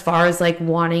just as far as like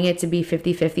wanting it to be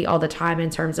 50-50 all the time in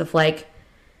terms of like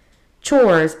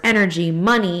chores, energy,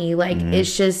 money, like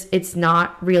it's just, it's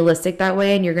not realistic that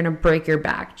way. And you're going to break your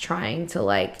back trying to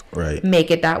like make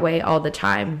it that way all the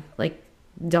time. Like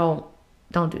don't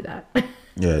do that.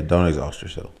 Yeah. Don't exhaust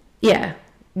yourself. Yeah.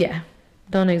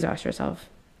 Don't exhaust yourself.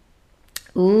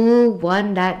 Ooh,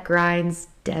 one that grinds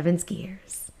Devin's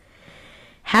gears.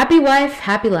 Happy wife,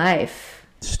 happy life.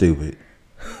 Stupid.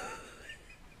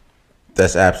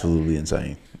 That's absolutely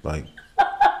insane. Like,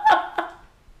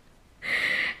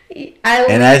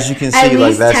 and as you can see, at like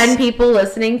least that's 10 people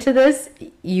listening to this,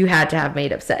 you had to have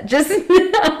made upset. Just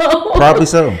know. Probably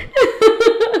so.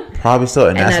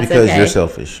 And that's because you're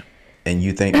selfish, and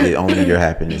you think that only your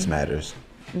happiness matters.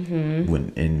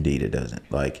 When indeed it doesn't.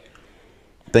 Like,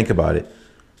 think about it.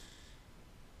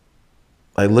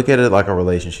 Like, look at it like a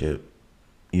relationship.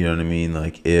 You know what I mean?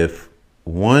 Like, if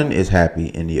one is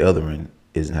happy and the other one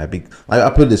isn't happy. Like, I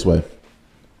put it this way.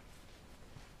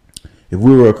 If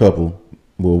we were a couple,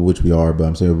 well, which we are, but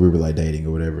I'm saying we were like dating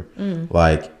or whatever.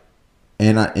 Like,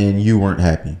 and you weren't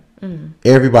happy.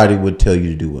 Everybody would tell you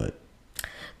to do what?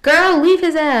 Girl, leave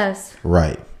his ass.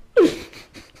 Right.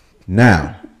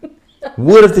 Now,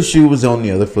 what if the shoe was on the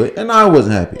other foot and I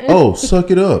wasn't happy? Oh, suck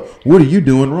it up. What are you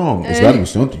doing wrong? It's got to be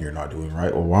something you're not doing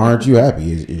right. Or why aren't you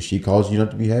happy? Is she causing you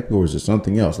not to be happy, or is it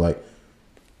something else? Like,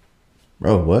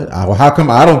 bro, what? How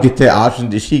come I don't get that option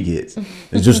that she gets?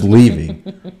 It's just leaving.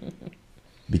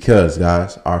 Because,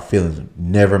 guys, our feelings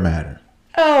never matter.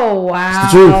 Oh, wow.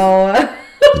 It's the truth.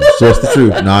 It's just the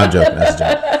truth. No, I'm joking. That's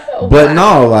a joke. But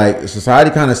no, like,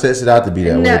 society kind of sets it out to be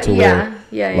that way. To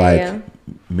where,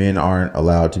 men aren't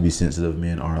allowed to be sensitive.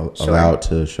 Men aren't allowed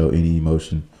to show any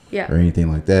emotion or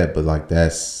anything like that. But, like,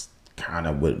 that's kind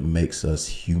of what makes us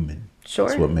human. Sure.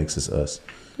 That's what makes us us.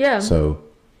 Yeah. So,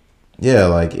 yeah,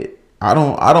 like, I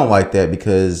don't like that,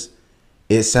 because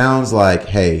it sounds like,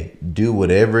 hey, do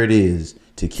whatever it is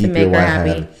to keep your wife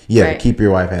happy. Yeah, right. To keep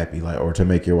your wife happy, like, or to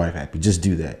make your wife happy. Just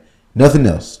do that. Nothing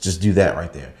else. Just do that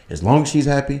right there. As long as she's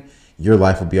happy, your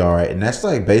life will be all right. And that's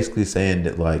like basically saying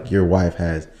that, like, your wife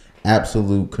has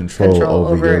absolute control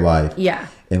over your life. Yeah.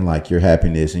 And like your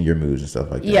happiness and your moods and stuff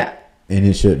like that. Yeah. And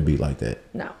it shouldn't be like that.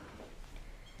 No.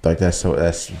 Like, that's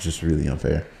just really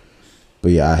unfair.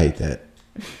 But yeah, I hate that.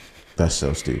 That's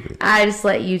so stupid. I just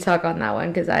let you talk on that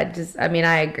one because I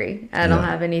agree. I don't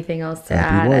have anything else to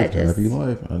add. Happy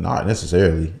life. Not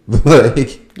necessarily.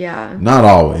 Like, yeah. Not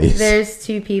always. There's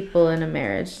two people in a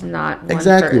marriage, not one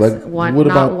exactly. person. Like,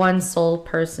 not one sole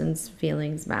person's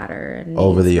feelings matter and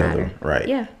over the matter. other. Right.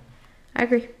 Yeah. I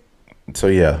agree. So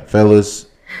yeah, fellas,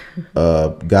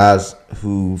 guys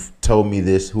who've told me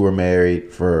this, who are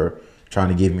married, for trying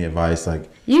to give me advice, like,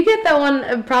 you get that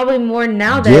one probably more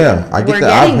now that I get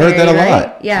that. I've heard that a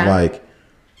lot. Right? Yeah. Like,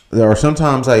 there are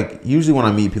sometimes, like, usually when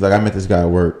I meet people, like, I met this guy at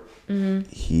work.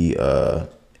 He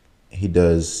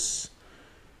does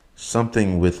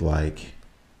something with, like,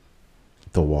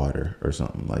 the water or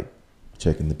something, like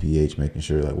checking the pH, making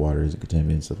sure, like, water isn't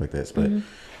contaminated and stuff like that. But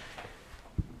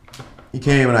he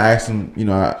came and I asked him,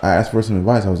 I asked for some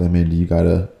advice. I was like, man, you got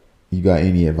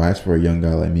any advice for a young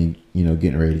guy like me,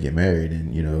 getting ready to get married?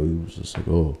 And, he was just like,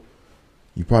 oh,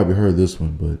 you probably heard this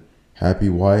one, but happy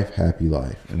wife, happy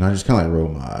life. And I just kind of like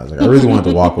rolled my eyes. Like, I really wanted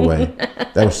to walk away.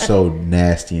 That was so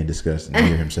nasty and disgusting to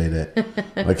hear him say that.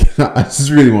 Like, I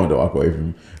just really wanted to walk away from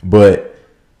him. But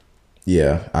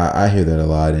yeah, I hear that a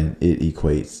lot, and it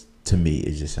equates to me.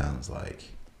 It just sounds like,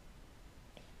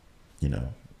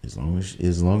 as long as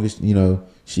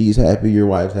she's happy, your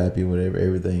wife's happy, whatever,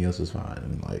 everything else is fine. I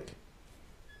mean, like,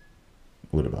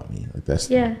 what about me? Like, it's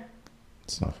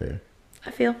not fair.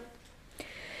 I feel.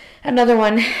 Another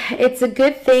one. It's a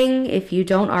good thing if you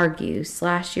don't argue.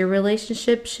 / your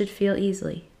relationship should feel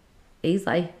easy.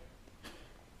 I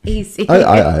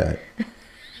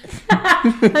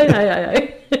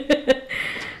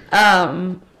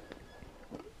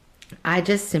I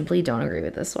just simply don't agree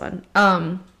with this one.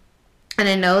 And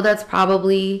I know that's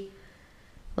probably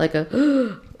like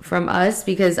a from us,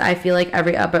 because I feel like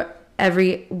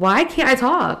why can't I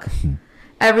talk?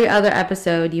 Every other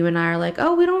episode, you and I are like,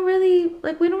 oh, we don't really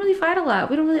fight a lot.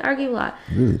 We don't really argue a lot.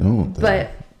 We really don't. Though.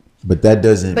 But that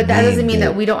doesn't mean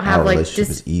that we don't have, like,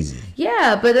 is easy.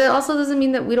 Yeah, but it also doesn't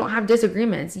mean that we don't have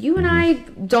disagreements. You and I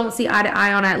don't see eye to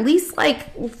eye on at least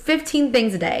like 15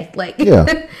 things a day. Like,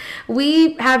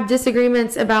 we have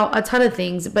disagreements about a ton of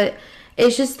things, but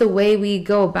it's just the way we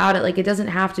go about it. Like, it doesn't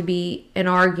have to be an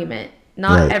argument.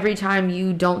 Not every time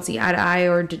you don't see eye to eye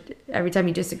or every time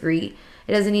you disagree.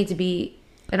 It doesn't need to be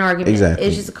an argument. Exactly.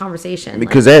 It's just a conversation.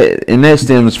 Because that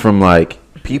stems from, like,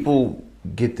 people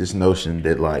get this notion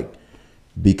that, like,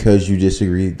 because you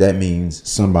disagree, that means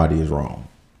somebody is wrong.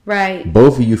 Right.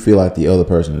 Both of you feel like the other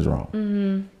person is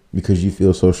wrong. Because you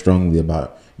feel so strongly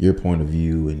about your point of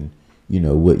view and,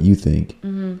 what you think.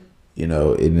 And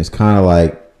it's kind of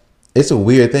like, it's a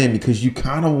weird thing because you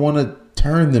kind of want to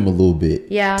turn them a little bit.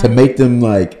 Yeah. To make them,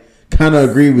 like, kind of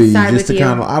agree with you. Just to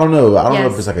kind of, I don't know. I don't know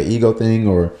if it's like an ego thing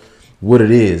or what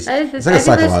it is. It's like a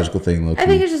psychological thing, low-key. I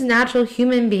think it's just natural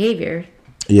human behavior.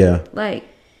 Yeah. Like,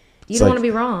 you don't want to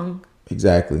be wrong.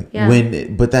 Exactly. Yeah.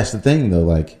 But that's the thing, though.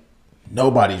 Like,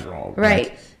 nobody's wrong. Right.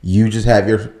 Like, you just have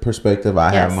your perspective.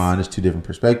 I have mine. It's two different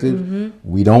perspectives.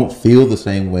 We don't feel the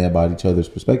same way about each other's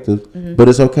perspectives, but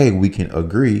it's okay. We can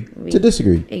agree to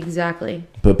disagree. Exactly.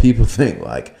 But people think,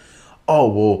 like, oh,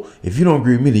 well, if you don't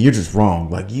agree with me, then you're just wrong.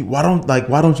 Like, why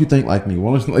don't you think like me?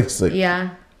 Why don't you, like, it's like,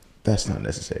 yeah. That's not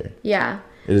necessary. Yeah.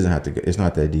 It doesn't have to go. It's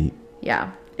not that deep.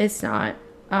 Yeah, it's not.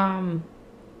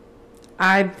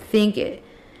 I think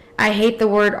I hate the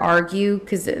word argue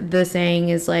because the saying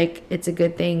is, like, it's a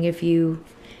good thing if you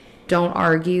don't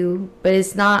argue, but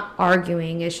it's not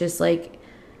arguing. It's just like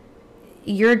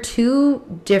you're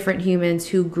two different humans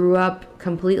who grew up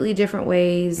completely different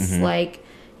ways. Like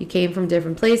you came from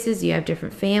different places, you have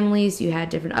different families, you had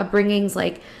different upbringings.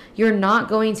 Like you're not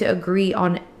going to agree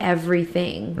on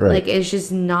everything. Right. Like it's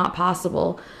just not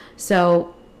possible.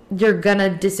 So you're gonna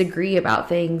disagree about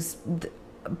things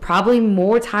probably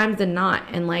more times than not,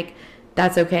 and like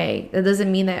that's okay. That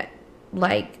doesn't mean that,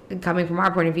 like, coming from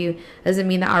our point of view, doesn't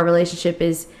mean that our relationship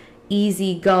is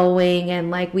easy going and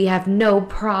like we have no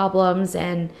problems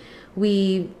and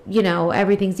we, you know,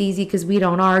 everything's easy because we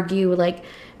don't argue. Like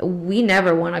we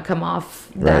never want to come off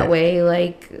that way.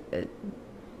 Like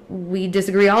we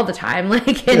disagree all the time,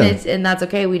 like, and that's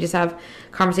okay. We just have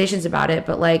conversations about it.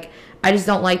 But like I just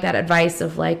don't like that advice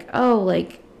of like, oh,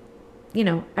 like, you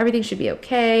know, everything should be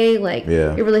okay. Like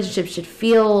your relationship should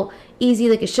feel easy.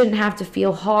 Like it shouldn't have to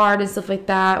feel hard and stuff like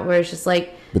that, where it's just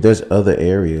like, but there's other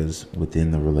areas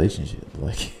within the relationship.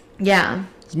 Like, yeah,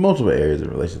 there's multiple areas of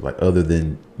the relationship, like other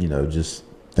than, you know, just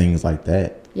things like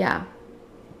that. Yeah.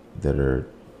 That are,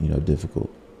 you know,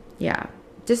 difficult. Yeah.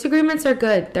 Disagreements are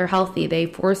good. They're healthy. They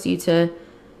force you to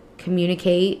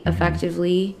communicate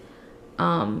effectively.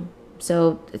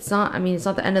 So it's not, I mean, it's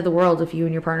not the end of the world if you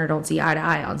and your partner don't see eye to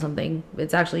eye on something.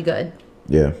 It's actually good.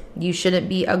 Yeah. You shouldn't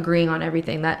be agreeing on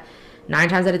everything. That 9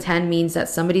 times out of 10 means that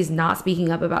somebody's not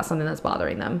speaking up about something that's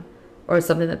bothering them or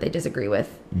something that they disagree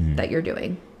with that you're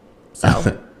doing.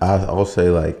 So I'll say,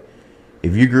 like,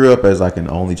 if you grew up as like an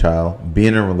only child, being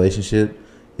in a relationship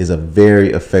is a very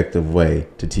effective way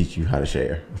to teach you how to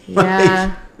share.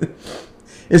 Yeah. Like,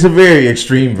 it's a very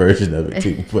extreme version of it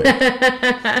too, but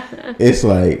it's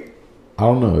like, I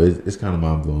don't know. It's kind of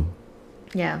mind blowing.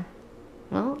 Yeah.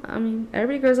 Well, I mean,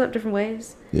 everybody grows up different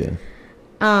ways. Yeah.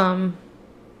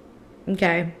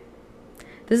 Okay.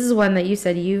 This is one that you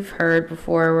said you've heard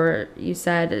before, where you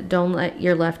said, don't let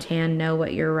your left hand know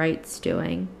what your right's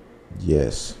doing.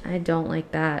 Yes. I don't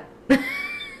like that.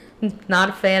 Not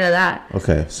a fan of that.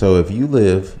 Okay. So if you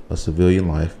live a civilian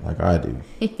life like I do.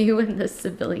 You in the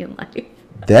civilian life.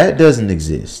 That doesn't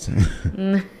exist.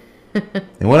 And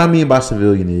what I mean by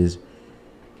civilian is,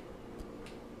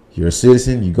 you're a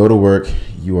citizen, you go to work,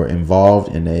 you are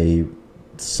involved in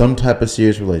some type of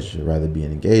serious relationship, rather be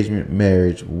an engagement,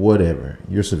 marriage, whatever.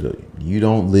 You're civilian. You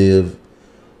don't live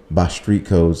by street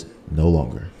codes no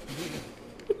longer.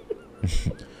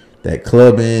 That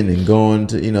clubbing and going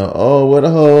to, you know, oh, where the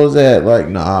hoes at? Like,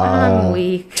 nah. I'm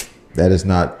weak. That is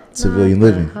not civilian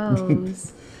living.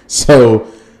 So,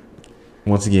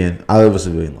 once again, I live a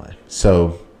civilian life.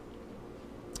 So,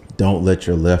 don't let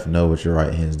your left know what your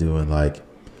right hand's doing. Like,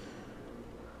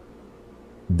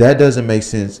 that doesn't make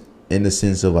sense in the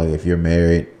sense of like if you're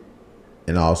married,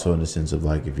 and also in the sense of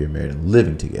like if you're married and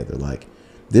living together. Like,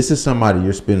 this is somebody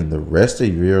you're spending the rest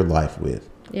of your life with.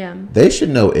 Yeah. They should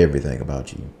know everything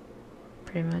about you.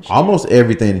 Pretty much. Almost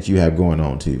everything that you have going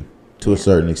on to a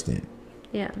certain extent.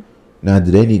 Yeah. Now, do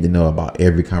they need to know about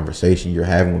every conversation you're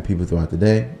having with people throughout the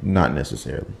day? Not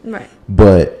necessarily. Right.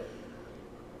 But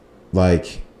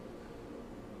like,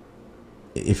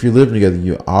 if you're living together,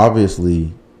 you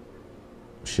obviously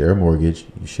share a mortgage,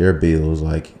 you share bills,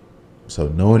 like, so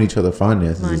knowing each other's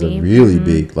finances is a really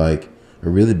big, like, a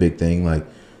really big thing. Like,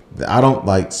 I don't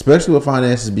like, especially with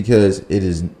finances, because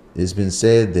it's been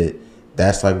said that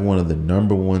that's like one of the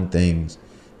number one things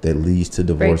that leads to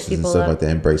divorces and stuff like that,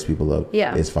 and breaks people up.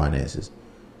 Yeah, is finances.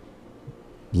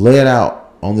 Lay it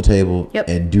out on the table. Yep.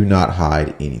 And do not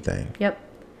hide anything. Yep.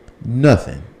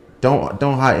 Nothing. Don't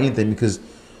hide anything, because,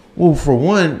 well, for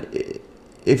one,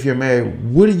 if you're married,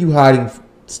 what are you hiding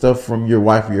stuff from your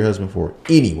wife or your husband for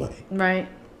anyway? Right.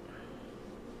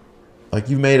 Like,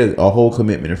 you've made a whole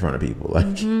commitment in front of people.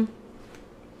 Like, it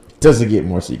doesn't get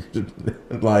more secretive.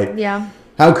 Like, yeah.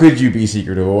 How could you be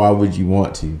secretive, or why would you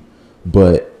want to?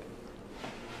 But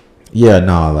yeah,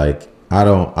 nah, like, I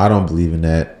don't believe in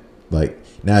that. Like,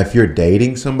 now, if you're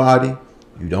dating somebody,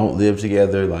 you don't live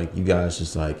together, like, you guys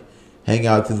just like hang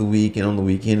out through the week and on the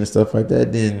weekend and stuff like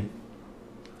that, then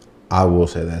I will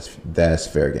say that's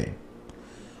fair game.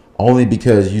 Only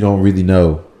because you don't really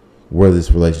know where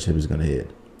this relationship is going to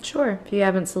head. Sure, if you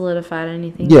haven't solidified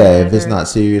anything. Yeah, if it's not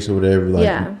serious or whatever, like,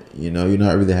 yeah. You know, you're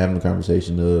not really having a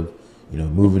conversation of, you know,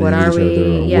 moving in with each other,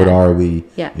 or what are we?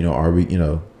 Yeah. You know, are we, you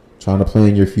know, trying to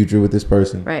plan your future with this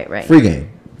person? Right, right. Free game.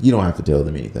 You don't have to tell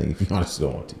them anything if you honestly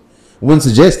don't want to. Wouldn't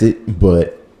suggest it,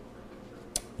 but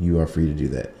you are free to do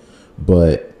that.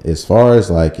 But as far as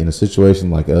like in a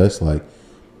situation like us, like,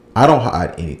 I don't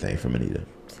hide anything from Anita.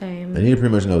 Same. Anita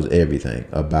pretty much knows everything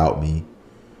about me.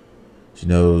 She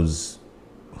knows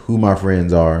who my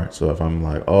friends are. So if I'm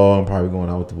like, oh, I'm probably going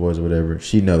out with the boys or whatever,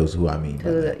 she knows who I mean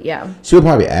by that. Yeah. She'll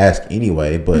probably ask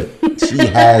anyway, but she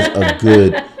has a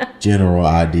good general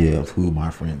idea of who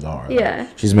my friends are. Yeah.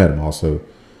 Like, she's met them also.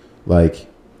 Like,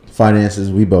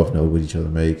 finances, we both know what each other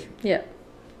make. Yep.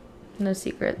 No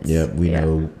secrets. Yep. We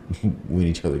know when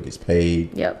each other gets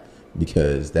paid. Yep.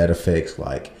 Because that affects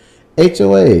like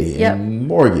HOA Yep. and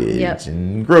mortgage Yep.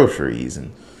 and groceries.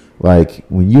 And like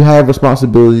when you have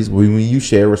responsibilities, when you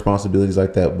share responsibilities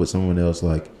like that with someone else,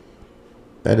 like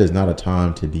that is not a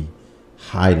time to be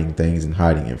hiding things and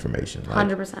hiding information. Like,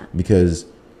 100%. Because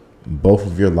both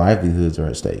of your livelihoods are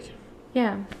at stake.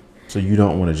 Yeah. So you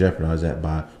don't want to jeopardize that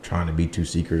by trying to be too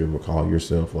secretive or call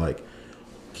yourself like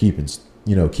keeping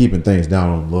things down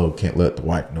on the low. Can't let the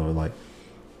wife know. Like,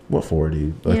 what for,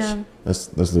 dude?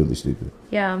 That's literally stupid.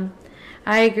 Yeah,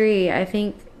 I agree. I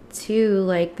think too,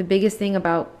 like the biggest thing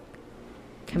about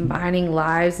combining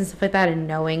lives and stuff like that and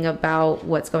knowing about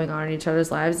what's going on in each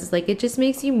other's lives is like it just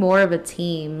makes you more of a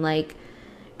team. Like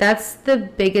that's the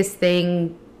biggest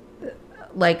thing,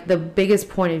 like the biggest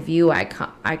point of view I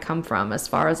come from as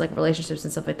far as like relationships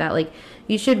and stuff like that. Like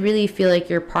you should really feel like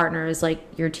your partner is like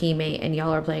your teammate and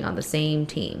y'all are playing on the same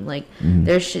team. Like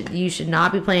you should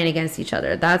not be playing against each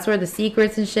other. That's where the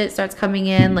secrets and shit starts coming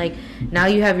in. Like now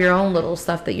you have your own little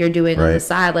stuff that you're doing on the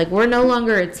side. Like we're no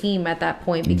longer a team at that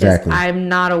point because I'm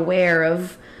not aware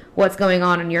of what's going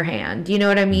on in your hand. You know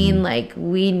what I mean? Like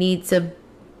we need to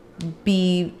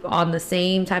be on the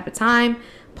same type of time,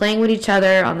 playing with each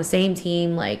other on the same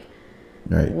team. Like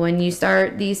when you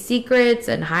start these secrets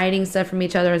and hiding stuff from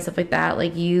each other and stuff like that,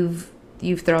 like you've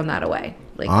thrown that away.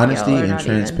 Like honesty and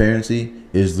transparency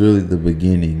is literally the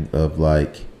beginning of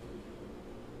like,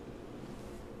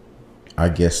 I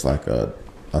guess like a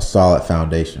solid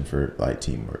foundation for like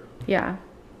teamwork. Yeah.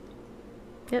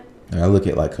 Yep. And I look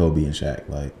at like Kobe and Shaq,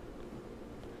 like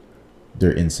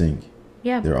they're in sync.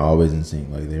 Yeah. They're always in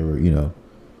sync. Like they were,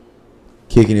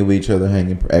 kicking it with each other,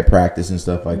 hanging at practice and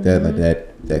stuff like that. Like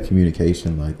that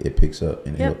communication, like it picks up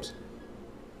and it helps.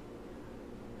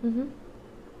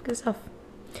 Good stuff.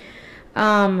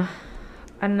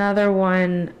 Another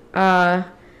one,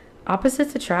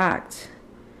 opposites attract.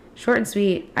 Short and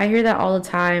sweet. I hear that all the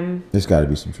time. There's got to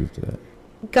be some truth to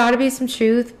that. Got to be some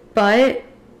truth, but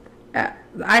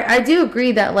I do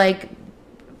agree that like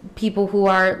people who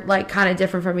are like kind of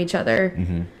different from each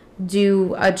other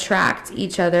do attract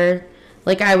each other.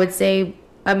 Like I would say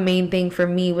a main thing for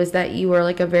me was that you were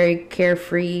like a very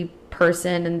carefree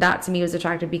person, and that to me was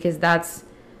attractive because that's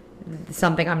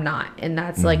something I'm not, and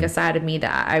that's like a side of me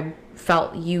that I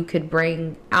felt you could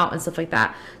bring out and stuff like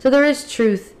that. So there is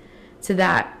truth to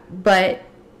that, but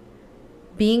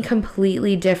being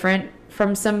completely different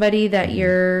from somebody that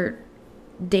you're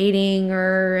dating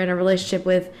or in a relationship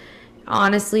with,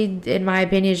 honestly, in my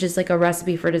opinion, is just like a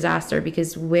recipe for disaster,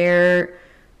 because where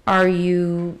are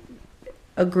you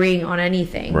agreeing on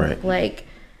anything? Right. Like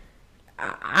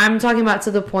I'm talking about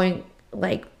to the point,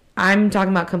 like I'm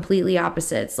talking about completely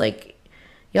opposites. Like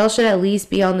y'all should at least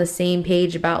be on the same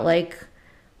page about like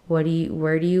where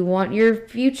do you want your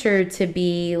future to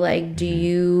be? Like do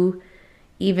you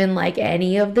even like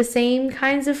any of the same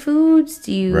kinds of foods?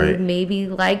 Do you maybe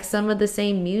like some of the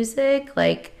same music?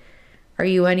 Like are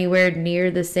you anywhere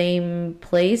near the same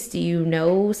place? Do you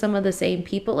know some of the same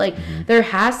people? Like there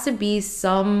has to be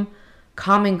some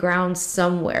common ground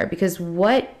somewhere, because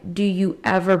what do you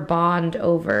ever bond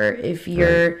over if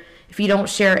you don't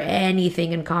share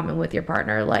anything in common with your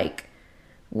partner? Like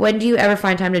when do you ever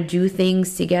find time to do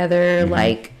things together?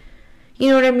 Like, you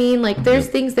know what I mean? Like there's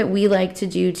things that we like to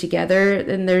do together,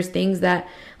 and there's things that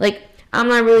like I'm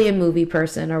not really a movie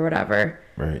person or whatever.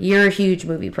 You're a huge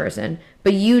movie person,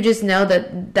 but you just know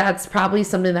that that's probably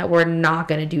something that we're not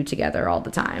going to do together all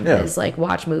the time is like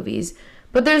watch movies.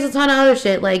 But there's a ton of other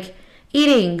shit like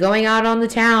eating, going out on the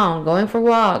town, going for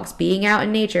walks, being out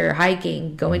in nature,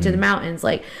 hiking, going to the mountains.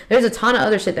 Like there's a ton of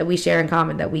other shit that we share in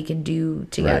common that we can do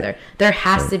together. There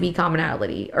has to be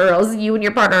commonality, or else you and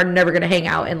your partner are never going to hang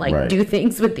out and like do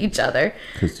things with each other.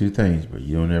 Because two things, but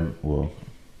you don't ever, well,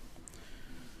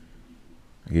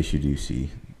 I guess you do see.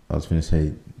 I was going to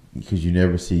say, because you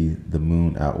never see the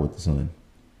moon out with the sun.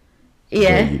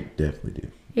 Yeah. But you definitely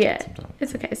do. Yeah. Sometimes.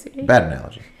 It's okay, sweetie. Bad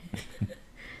analogy.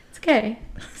 It's okay.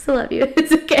 I still love you.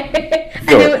 It's okay.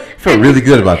 I felt really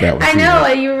good about that one. I know.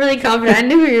 You were really confident. I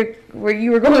knew where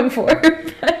you were going for.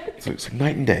 But. So it's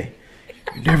night and day.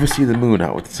 You never see the moon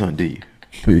out with the sun, do you?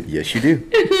 Yes, you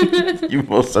do. You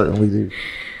most certainly do.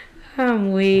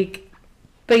 I'm weak.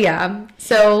 But yeah,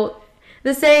 so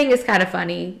the saying is kind of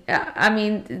funny. I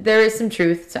mean, there is some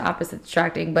truth to opposites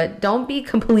attracting, but don't be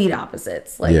complete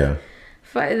opposites. Like,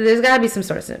 There's got to be some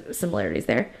sort of similarities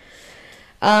there.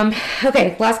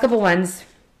 Okay, last couple ones.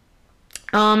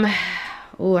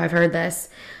 I've heard this.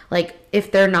 Like,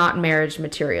 if they're not marriage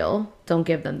material, don't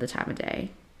give them the time of day.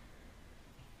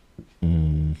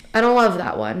 I don't love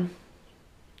that one.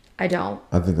 I don't.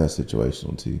 I think that's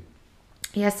situational too.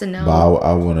 Yes and no. But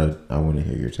I wanna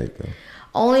hear your take though.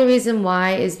 Only reason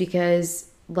why is because,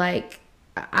 like,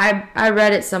 I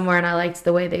read it somewhere and I liked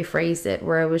the way they phrased it,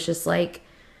 where it was just like,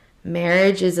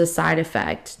 marriage is a side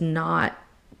effect, not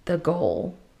the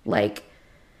goal. Like,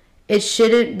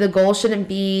 the goal shouldn't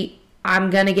be, I'm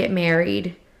gonna get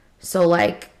married, so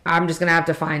like I'm just gonna have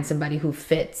to find somebody who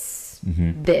fits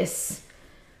this.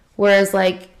 Whereas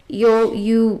like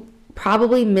you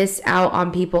probably miss out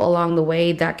on people along the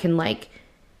way that can like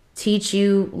teach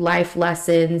you life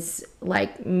lessons.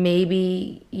 Like,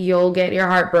 maybe you'll get your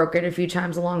heart broken a few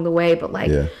times along the way, but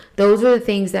like those are the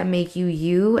things that make you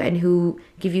you, and who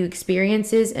give you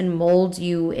experiences and mold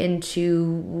you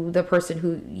into the person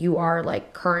who you are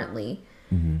like currently.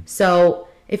 So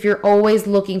if you're always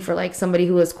looking for like somebody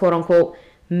who is quote unquote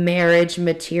marriage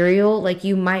material, like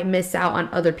you might miss out on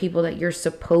other people that you're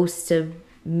supposed to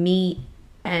meet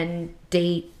and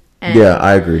date. And, yeah,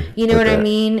 I agree. You know what I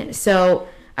mean? So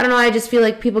I don't know. I just feel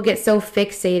like people get so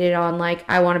fixated on like,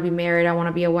 I want to be married, I want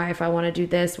to be a wife, I want to do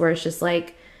this, where it's just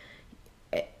like,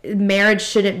 marriage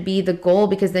shouldn't be the goal,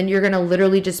 because then you're going to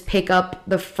literally just pick up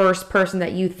the first person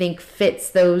that you think fits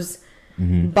those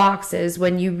boxes,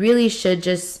 when you really should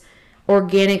just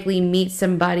organically meet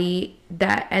somebody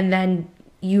that, and then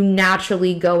you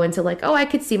naturally go into like, oh, I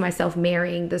could see myself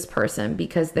marrying this person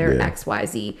because they're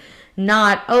XYZ.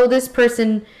 Not, oh, this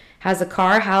person has a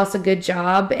car, house, a good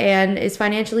job, and is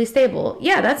financially stable.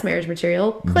 Yeah, that's marriage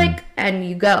material. Click, and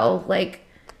you go. Like,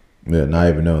 yeah, not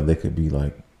even knowing they could be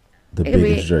like the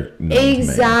biggest jerk.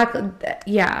 Exactly.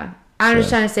 Yeah. I'm just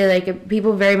trying to say, like,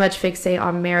 people very much fixate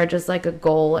on marriage as like a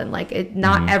goal, and like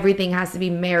not everything has to be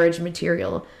marriage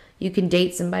material. You can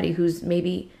date somebody who's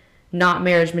maybe not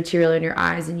marriage material in your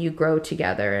eyes, and you grow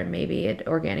together, and maybe it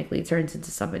organically turns into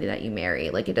somebody that you marry.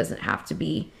 Like, it doesn't have to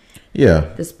be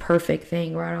this perfect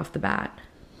thing right off the bat.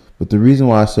 But the reason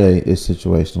why I say it's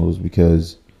situational is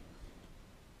because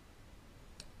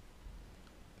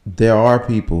there are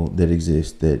people that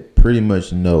exist that pretty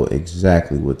much know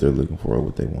exactly what they're looking for or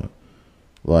what they want.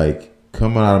 Like,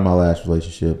 coming out of my last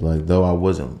relationship, like, though I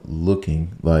wasn't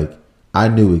looking, like, I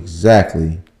knew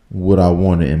exactly what I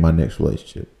wanted in my next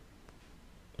relationship.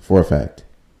 For a fact.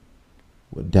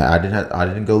 I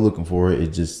didn't go looking for it. It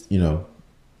just,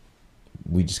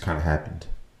 we just kind of happened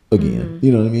again.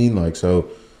 You know what I mean? Like, so,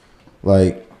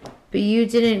 like. But you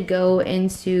didn't go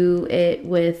into it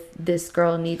with, this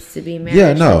girl needs to be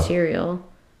marriage material.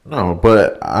 No,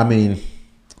 but I mean,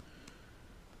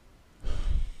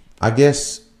 I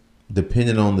guess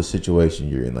depending on the situation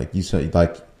you're in, like you said,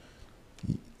 like,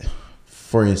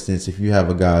 for instance, if you have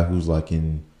a guy who's like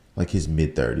in like his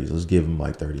mid-30s, let's give him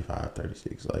like 35,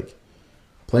 36, like,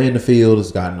 playing the field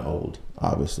has gotten old,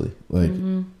 obviously. Like,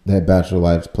 that bachelor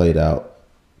life's played out,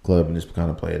 clubbing is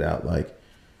kind of played out. Like,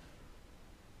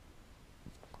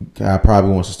 guy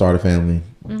probably wants to start a family,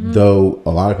 though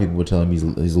a lot of people would tell him he's a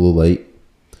little late.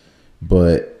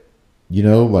 But,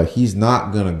 like, he's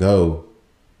not going to go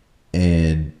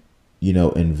and,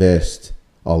 invest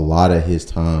a lot of his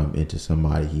time into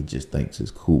somebody he just thinks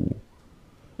is cool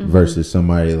versus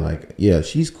somebody like, yeah,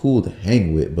 she's cool to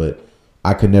hang with, but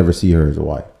I could never see her as a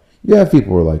wife. You have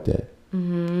people who are like that.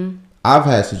 I've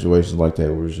had situations like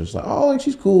that where it's just like, oh, like,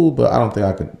 she's cool, but I don't think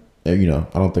I could, I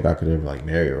don't think I could ever like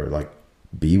marry her or like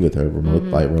be with her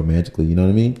like romantically. You know what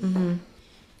I mean?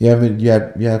 You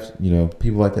have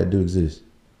people like that do exist,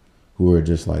 who are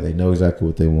just like, they know exactly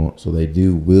what they want, so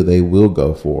they will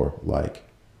go for like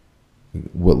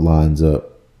what lines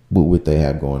up with what they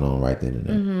have going on right then and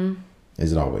there.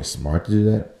 Is it always smart to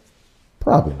do that?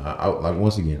 Probably not.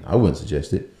 Once again, I wouldn't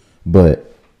suggest it,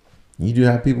 but you do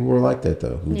have people who are like that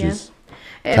though, who just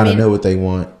kind of know what they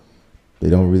want.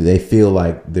 They feel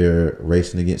like they're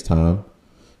racing against time,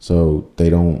 so they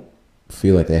don't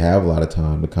feel like they have a lot of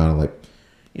time to kind of like,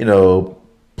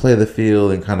 play the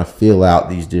field and kind of feel out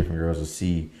these different girls to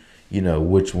see,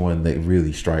 which one that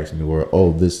really strikes me, or,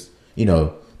 oh, this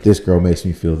girl makes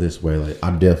me feel this way. Like,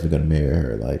 I'm definitely going to marry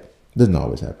her. Like, it doesn't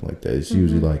always happen like that. It's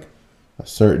usually like a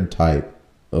certain type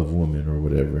of woman or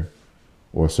whatever,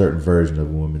 or a certain version of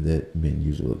a woman that men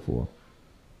usually look for.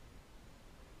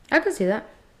 I could see that.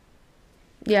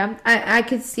 Yeah, I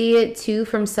could see it too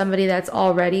from somebody that's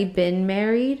already been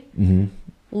married,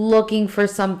 looking for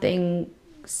something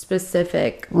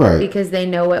specific, right? Because they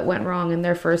know what went wrong in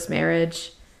their first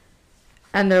marriage,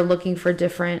 and they're looking for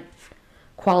different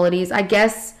qualities. I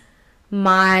guess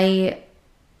my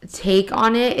take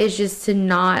on it is just to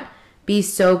not be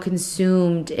so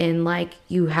consumed in like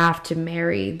you have to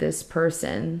marry this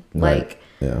person. Right. Like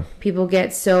Yeah. people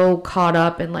get so caught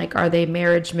up in like, are they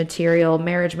marriage material,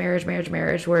 marriage,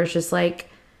 where it's just like,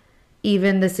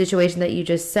 even the situation that you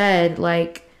just said,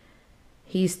 like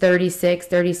he's 36,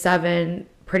 37,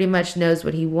 pretty much knows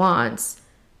what he wants.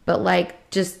 But like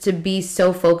just to be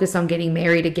so focused on getting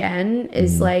married again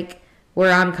is like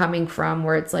where I'm coming from,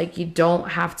 where it's like you don't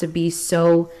have to be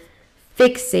so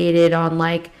fixated on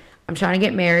like, I'm trying to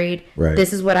get married. Right.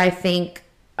 This is what I think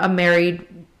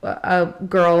a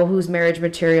girl who's marriage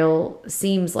material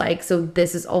seems like. So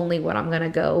this is only what I'm going to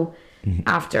go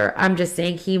after. I'm just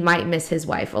saying he might miss his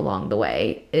wife along the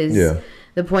way is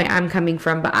the point I'm coming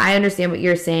from. But I understand what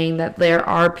you're saying, that there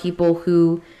are people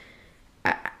who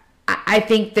I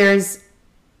think there's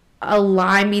a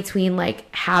line between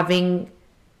like having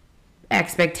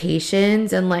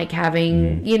expectations and like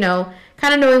having, you know,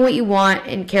 kind of knowing what you want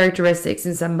and characteristics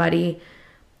in somebody.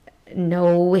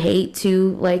 No hate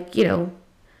to like, you know,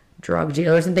 drug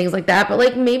dealers and things like that, but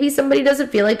like maybe somebody doesn't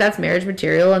feel like that's marriage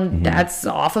material and that's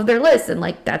off of their list, and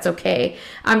like that's okay.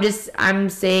 I'm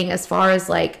saying as far as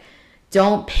like,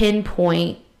 don't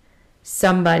pinpoint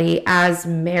somebody as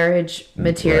marriage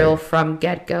material from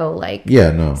get-go. Like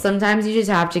sometimes you just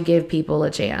have to give people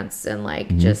a chance and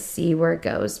like just see where it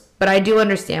goes. But I do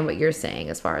understand what you're saying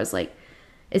as far as like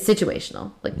it's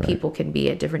situational. Like people can be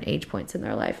at different age points in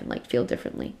their life and like feel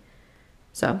differently.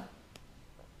 So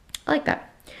I like that.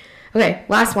 Okay,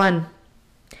 last one.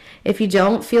 If you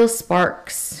don't feel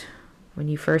sparks when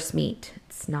you first meet,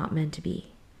 it's not meant to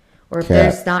be. Or if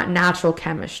there's not natural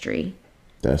chemistry,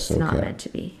 it's not meant to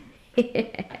be.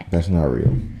 That's not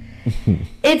real.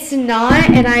 It's not,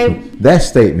 and that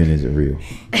statement isn't real.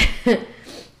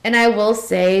 And I will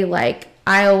say, like,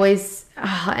 I always,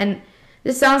 and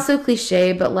this sounds so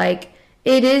cliche, but like,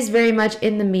 it is very much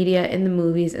in the media, in the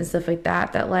movies and stuff like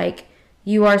that, that like,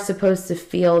 you are supposed to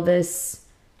feel this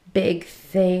big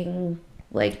thing,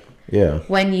 like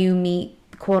when you meet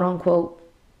quote unquote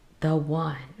the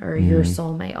one or your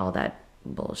soulmate, all that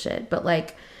bullshit. But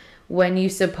like when you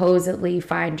supposedly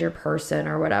find your person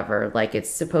or whatever, like it's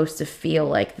supposed to feel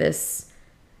like this,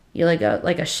 you're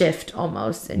like a shift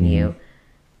almost in you.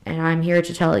 And I'm here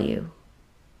to tell you,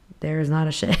 there is not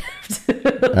a shift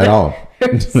at all.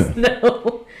 There's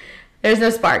no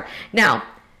spark. Now,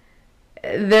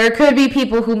 there could be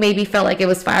people who maybe felt like it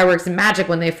was fireworks and magic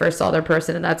when they first saw their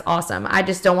person, and that's awesome. I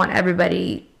just don't want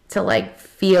everybody to like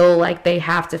feel like they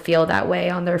have to feel that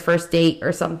way on their first date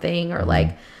or something, or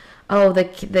like, oh,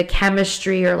 the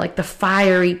chemistry or like the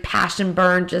fiery passion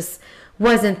burn just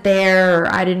wasn't there,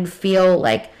 or I didn't feel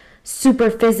like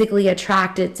super physically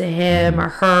attracted to him or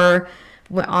her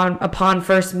upon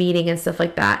first meeting and stuff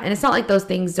like that. And it's not like those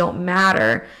things don't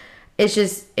matter. It's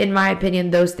just, in my opinion,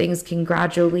 those things can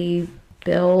gradually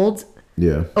build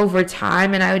over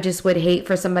time, and I would hate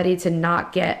for somebody to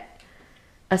not get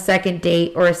a second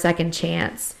date or a second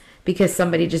chance because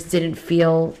somebody just didn't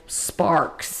feel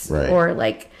sparks or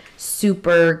like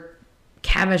super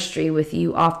chemistry with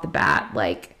you off the bat.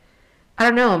 Like, I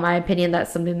don't know, in my opinion,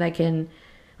 that's something that can,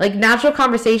 like, natural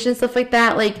conversation, stuff like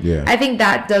that, like I think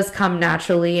that does come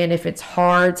naturally. And if it's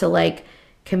hard to like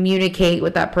communicate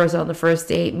with that person on the first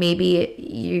date, maybe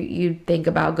you think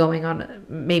about going on,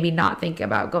 maybe not think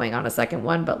about going on a second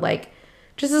one. But like,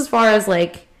 just as far as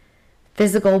like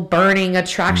physical burning,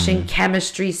 attraction,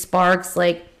 chemistry, sparks,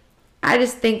 like I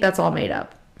just think that's all made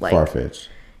up. Like, far-fetched.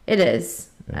 It is.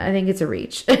 I think it's a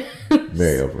reach.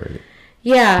 Very overrated.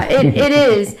 Yeah, it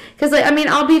is. Because like, I mean,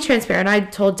 I'll be transparent. I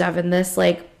told Devin this,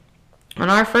 like on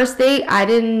our first date, I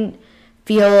didn't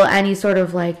feel any sort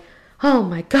of like, oh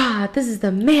my God, this is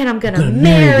the man I'm gonna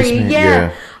marry.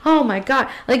 Yeah. Oh my God.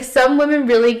 Like, some women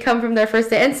really come from their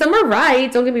first date, and some are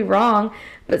right, don't get me wrong,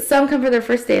 but some come from their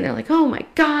first date and they're like, oh my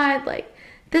God, like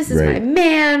this is my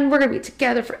man, we're gonna be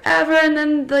together forever. And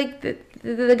then like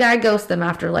the guy ghosts them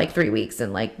after like 3 weeks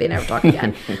and like they never talk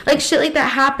again. Like shit like that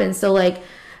happens. So like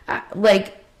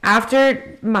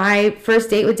after my first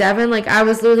date with Devin, like I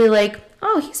was literally like,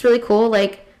 oh, he's really cool,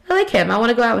 like I like him, I want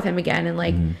to go out with him again. And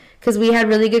like because we had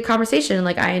really good conversation, and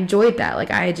like I enjoyed that. Like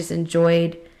I just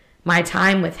enjoyed my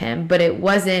time with him. But it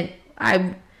wasn't,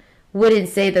 I wouldn't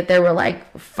say that there were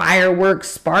like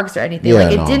fireworks, sparks or anything.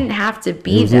 Like it didn't have to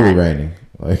be that. It was really raining.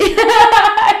 Like,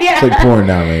 it's like pouring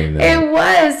down rain. It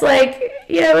was like,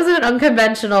 it was an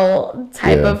unconventional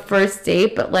type of first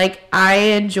date, but like I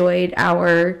enjoyed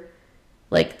our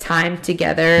like time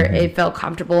together. It felt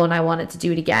comfortable and I wanted to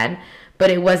do it again. But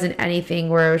it wasn't anything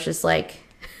where it was just like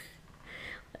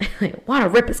like want to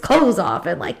rip his clothes off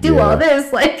and like do all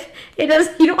this. Like it does.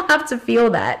 You don't have to feel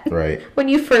that right when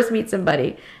you first meet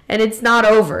somebody, and it's not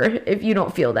over if you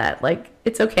don't feel that. Like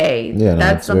it's okay. Yeah, no,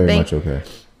 that's something. Very much okay.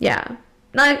 Yeah,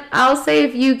 like I'll say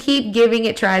if you keep giving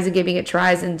it tries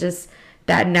and just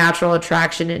that natural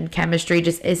attraction and chemistry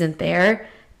just isn't there,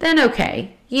 then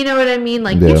okay. You know what I mean?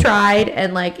 Like you tried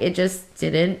and like it just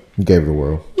didn't. You gave it a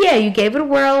whirl. Yeah, you gave it a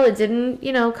whirl. It didn't,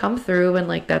 come through, and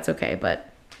like that's okay. But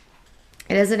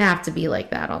it doesn't have to be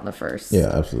like that on the first. Yeah,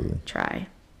 absolutely. Try.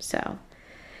 So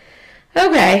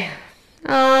okay,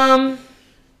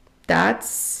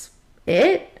 that's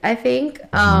it. I think.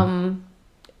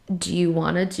 Do you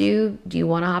want to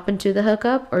hop into the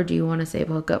hookup, or do you want to save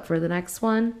hookup for the next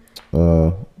one? We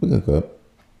can hook up.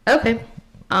 Okay.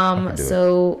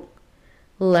 So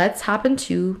let's hop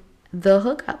into the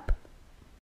hookup.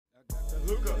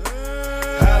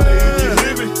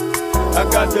 I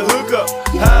got the hookup.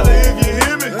 Holla if you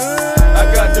hear me.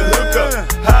 I got the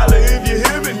hookup. Holla if you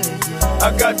hear me.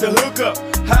 I got the hookup.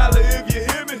 Holla if you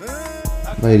hear me.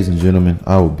 Ladies and gentlemen,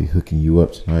 I will be hooking you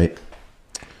up tonight.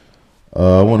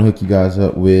 I want to hook you guys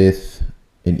up with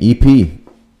an EP.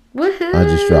 Woohoo! I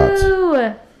just dropped,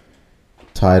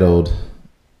 titled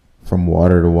 "From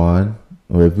Water to Wine,"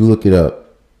 or if you look it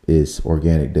up, it's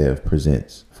Organic Dev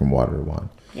presents "From Water to Wine."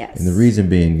 Yes. And the reason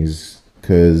being is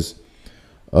because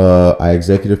I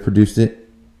executive produced it.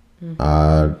 It's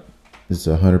 100%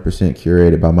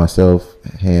 curated by myself,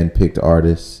 hand-picked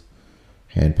artists,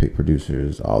 hand-picked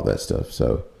producers, all that stuff.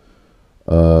 So,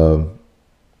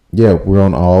 yeah, we're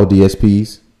on all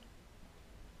DSPs,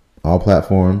 all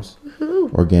platforms. Woohoo.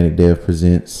 Organic Dev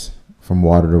presents "From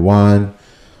Water to Wine."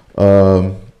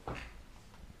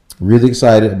 Really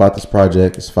excited about this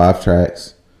project. It's 5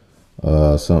 tracks.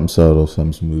 Something subtle,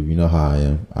 something smooth. You know how I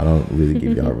am. I don't really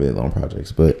give y'all really long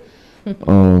projects, but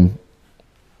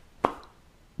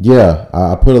yeah,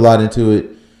 I put a lot into it.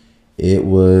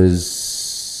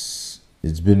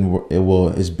 It's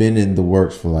been in the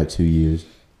works for like 2 years,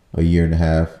 a year and a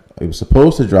half. It was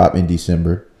supposed to drop in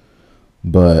December,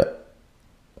 but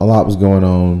a lot was going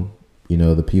on.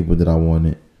 The people that I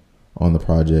wanted on the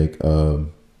project, had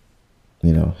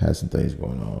some things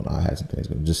going on. I had some things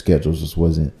going on. Just schedules just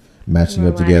wasn't matching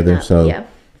up together. So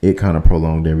it kind of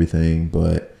prolonged everything.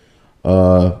 But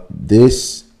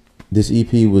this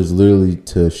EP was literally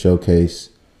to showcase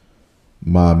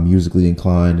my musically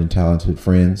inclined and talented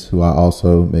friends who I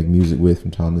also make music with from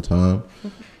time to time.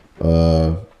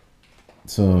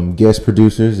 Some guest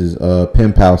producers is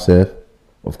Pim Palseth,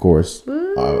 of course,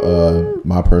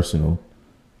 my personal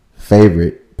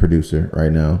favorite producer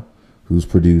right now, who's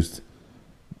produced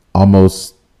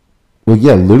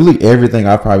literally anything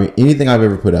I've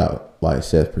ever put out, like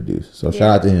Seth produced. So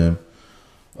shout out to him.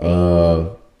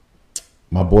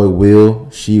 My boy Will,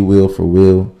 for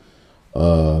Will.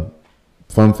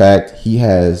 Fun fact, he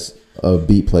has a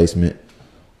beat placement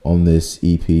on this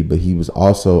EP, but he was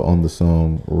also on the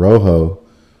song Rojo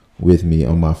with me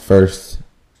on my first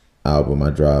album I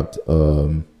dropped,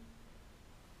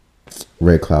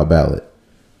 Red Cloud Ballad.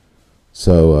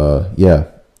 So yeah,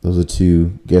 those are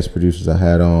 2 guest producers I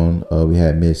had on. We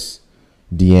had Miss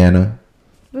Deanna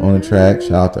on the track.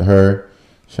 Shout out to her.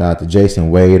 Shout out to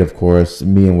Jason Wade, of course.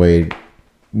 Me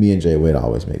and Jay Wade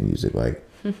always make music. Like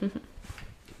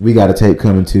we got a tape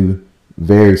coming too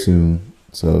very soon,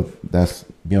 so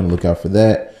be on the lookout for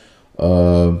that.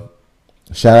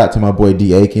 Shout out to my boy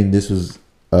D Aiken. This was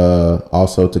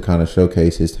also to kind of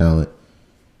showcase his talent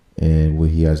and what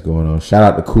he has going on. Shout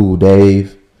out to Cool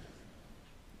Dave.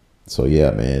 So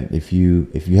yeah, man, if you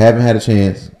haven't had a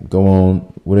chance, go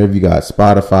on whatever you got,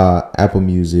 Spotify, Apple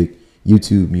Music,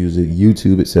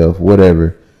 YouTube itself,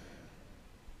 whatever.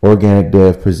 Organic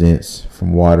Dev presents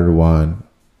 "From Water to Wine,"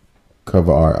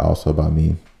 cover art also by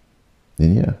me.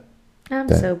 And yeah, I'm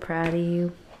so proud of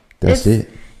you. That's it.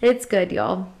 It's good,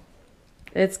 y'all.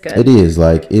 It's good. It is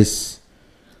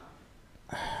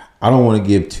I don't want to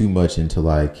give too much into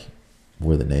like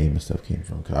where the name and stuff came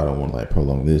from, because I don't want to like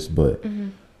prolong this, but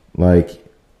like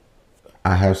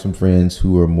I have some friends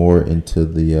who are more into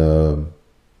the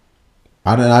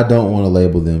I don't want to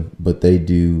label them, but they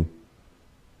do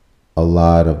a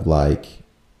lot of like,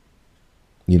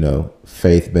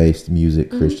 faith-based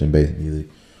music, Christian-based music.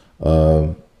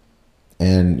 And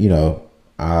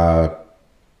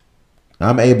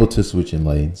I'm able to switch in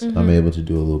lanes. I'm able to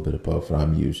do a little bit of both.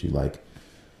 I'm usually like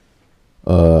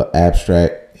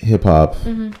abstract hip hop,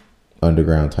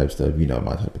 underground type stuff,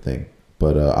 my type of thing.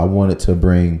 But I wanted to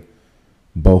bring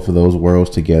both of those worlds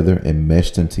together and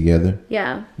mesh them together.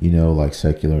 Yeah. Like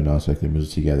secular and non-secular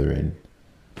music together, and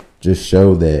just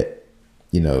show that,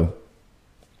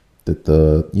 that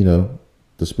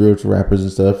the the spiritual rappers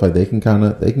and stuff, like they can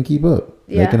keep up.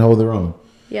 Yeah. They can hold their own.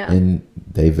 Yeah. And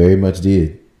they very much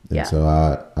did. And Yeah. so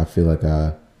I feel like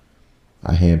I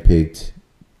handpicked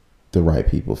the right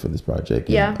people for this project.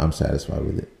 And Yeah. I'm satisfied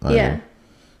with it. Yeah. am.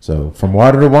 So from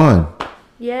water to wine.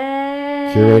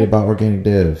 Yay. Curated by Organic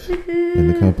Dev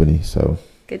in the company. So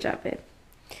Good job, babe.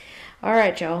 All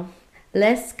right, y'all.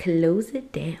 Let's close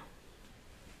it down.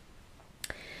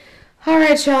 All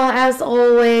right, y'all. As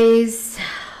always,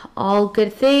 all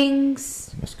good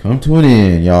things. let's come to an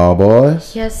end, y'all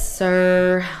boys. Yes,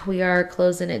 sir. We are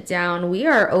closing it down. We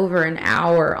are over an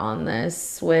hour on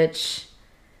this, which,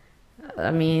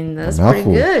 I mean, that's A pretty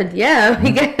mouthful. good. Yeah,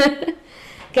 we got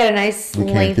a nice We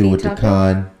came lengthy through with the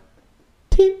topic.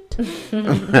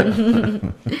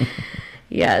 content.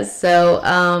 Yeah,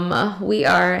 so we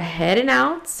are heading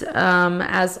out.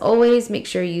 As always, make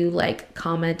sure you like,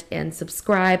 comment, and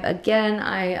subscribe. Again,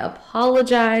 I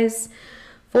apologize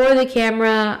for the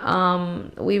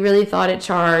camera. We really thought it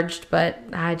charged, but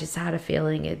I just had a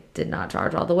feeling it did not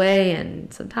charge all the way.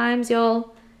 And sometimes,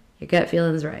 y'all, your gut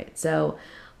feeling's right. So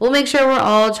we'll make sure we're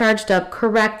all charged up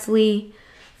correctly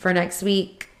for next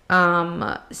week.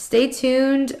 Stay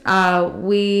tuned.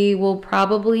 We will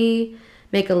probably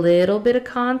make a little bit of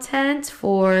content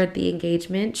for the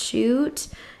engagement shoot,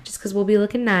 just because we'll be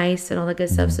looking nice and all that good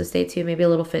stuff. So stay tuned. Maybe a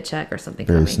little fit check or something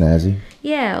Very coming. snazzy.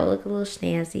 Yeah, it'll look a little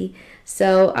snazzy.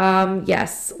 So,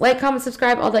 yes, like, comment,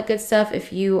 subscribe, all that good stuff.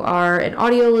 If you are an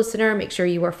audio listener, make sure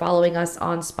you are following us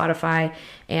on Spotify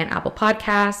and Apple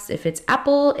Podcasts. If it's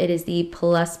Apple, it is the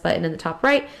plus button in the top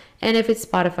right. And if it's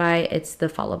Spotify, it's the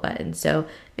follow button. So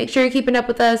make sure you're keeping up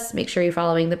with us. Make sure you're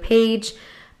following the page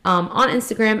on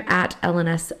Instagram at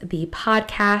LNS the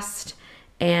podcast.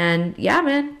 And yeah,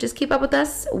 man, just keep up with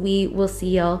us. We will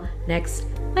see y'all next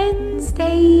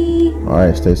Wednesday. All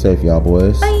right, stay safe, y'all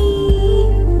boys. Bye.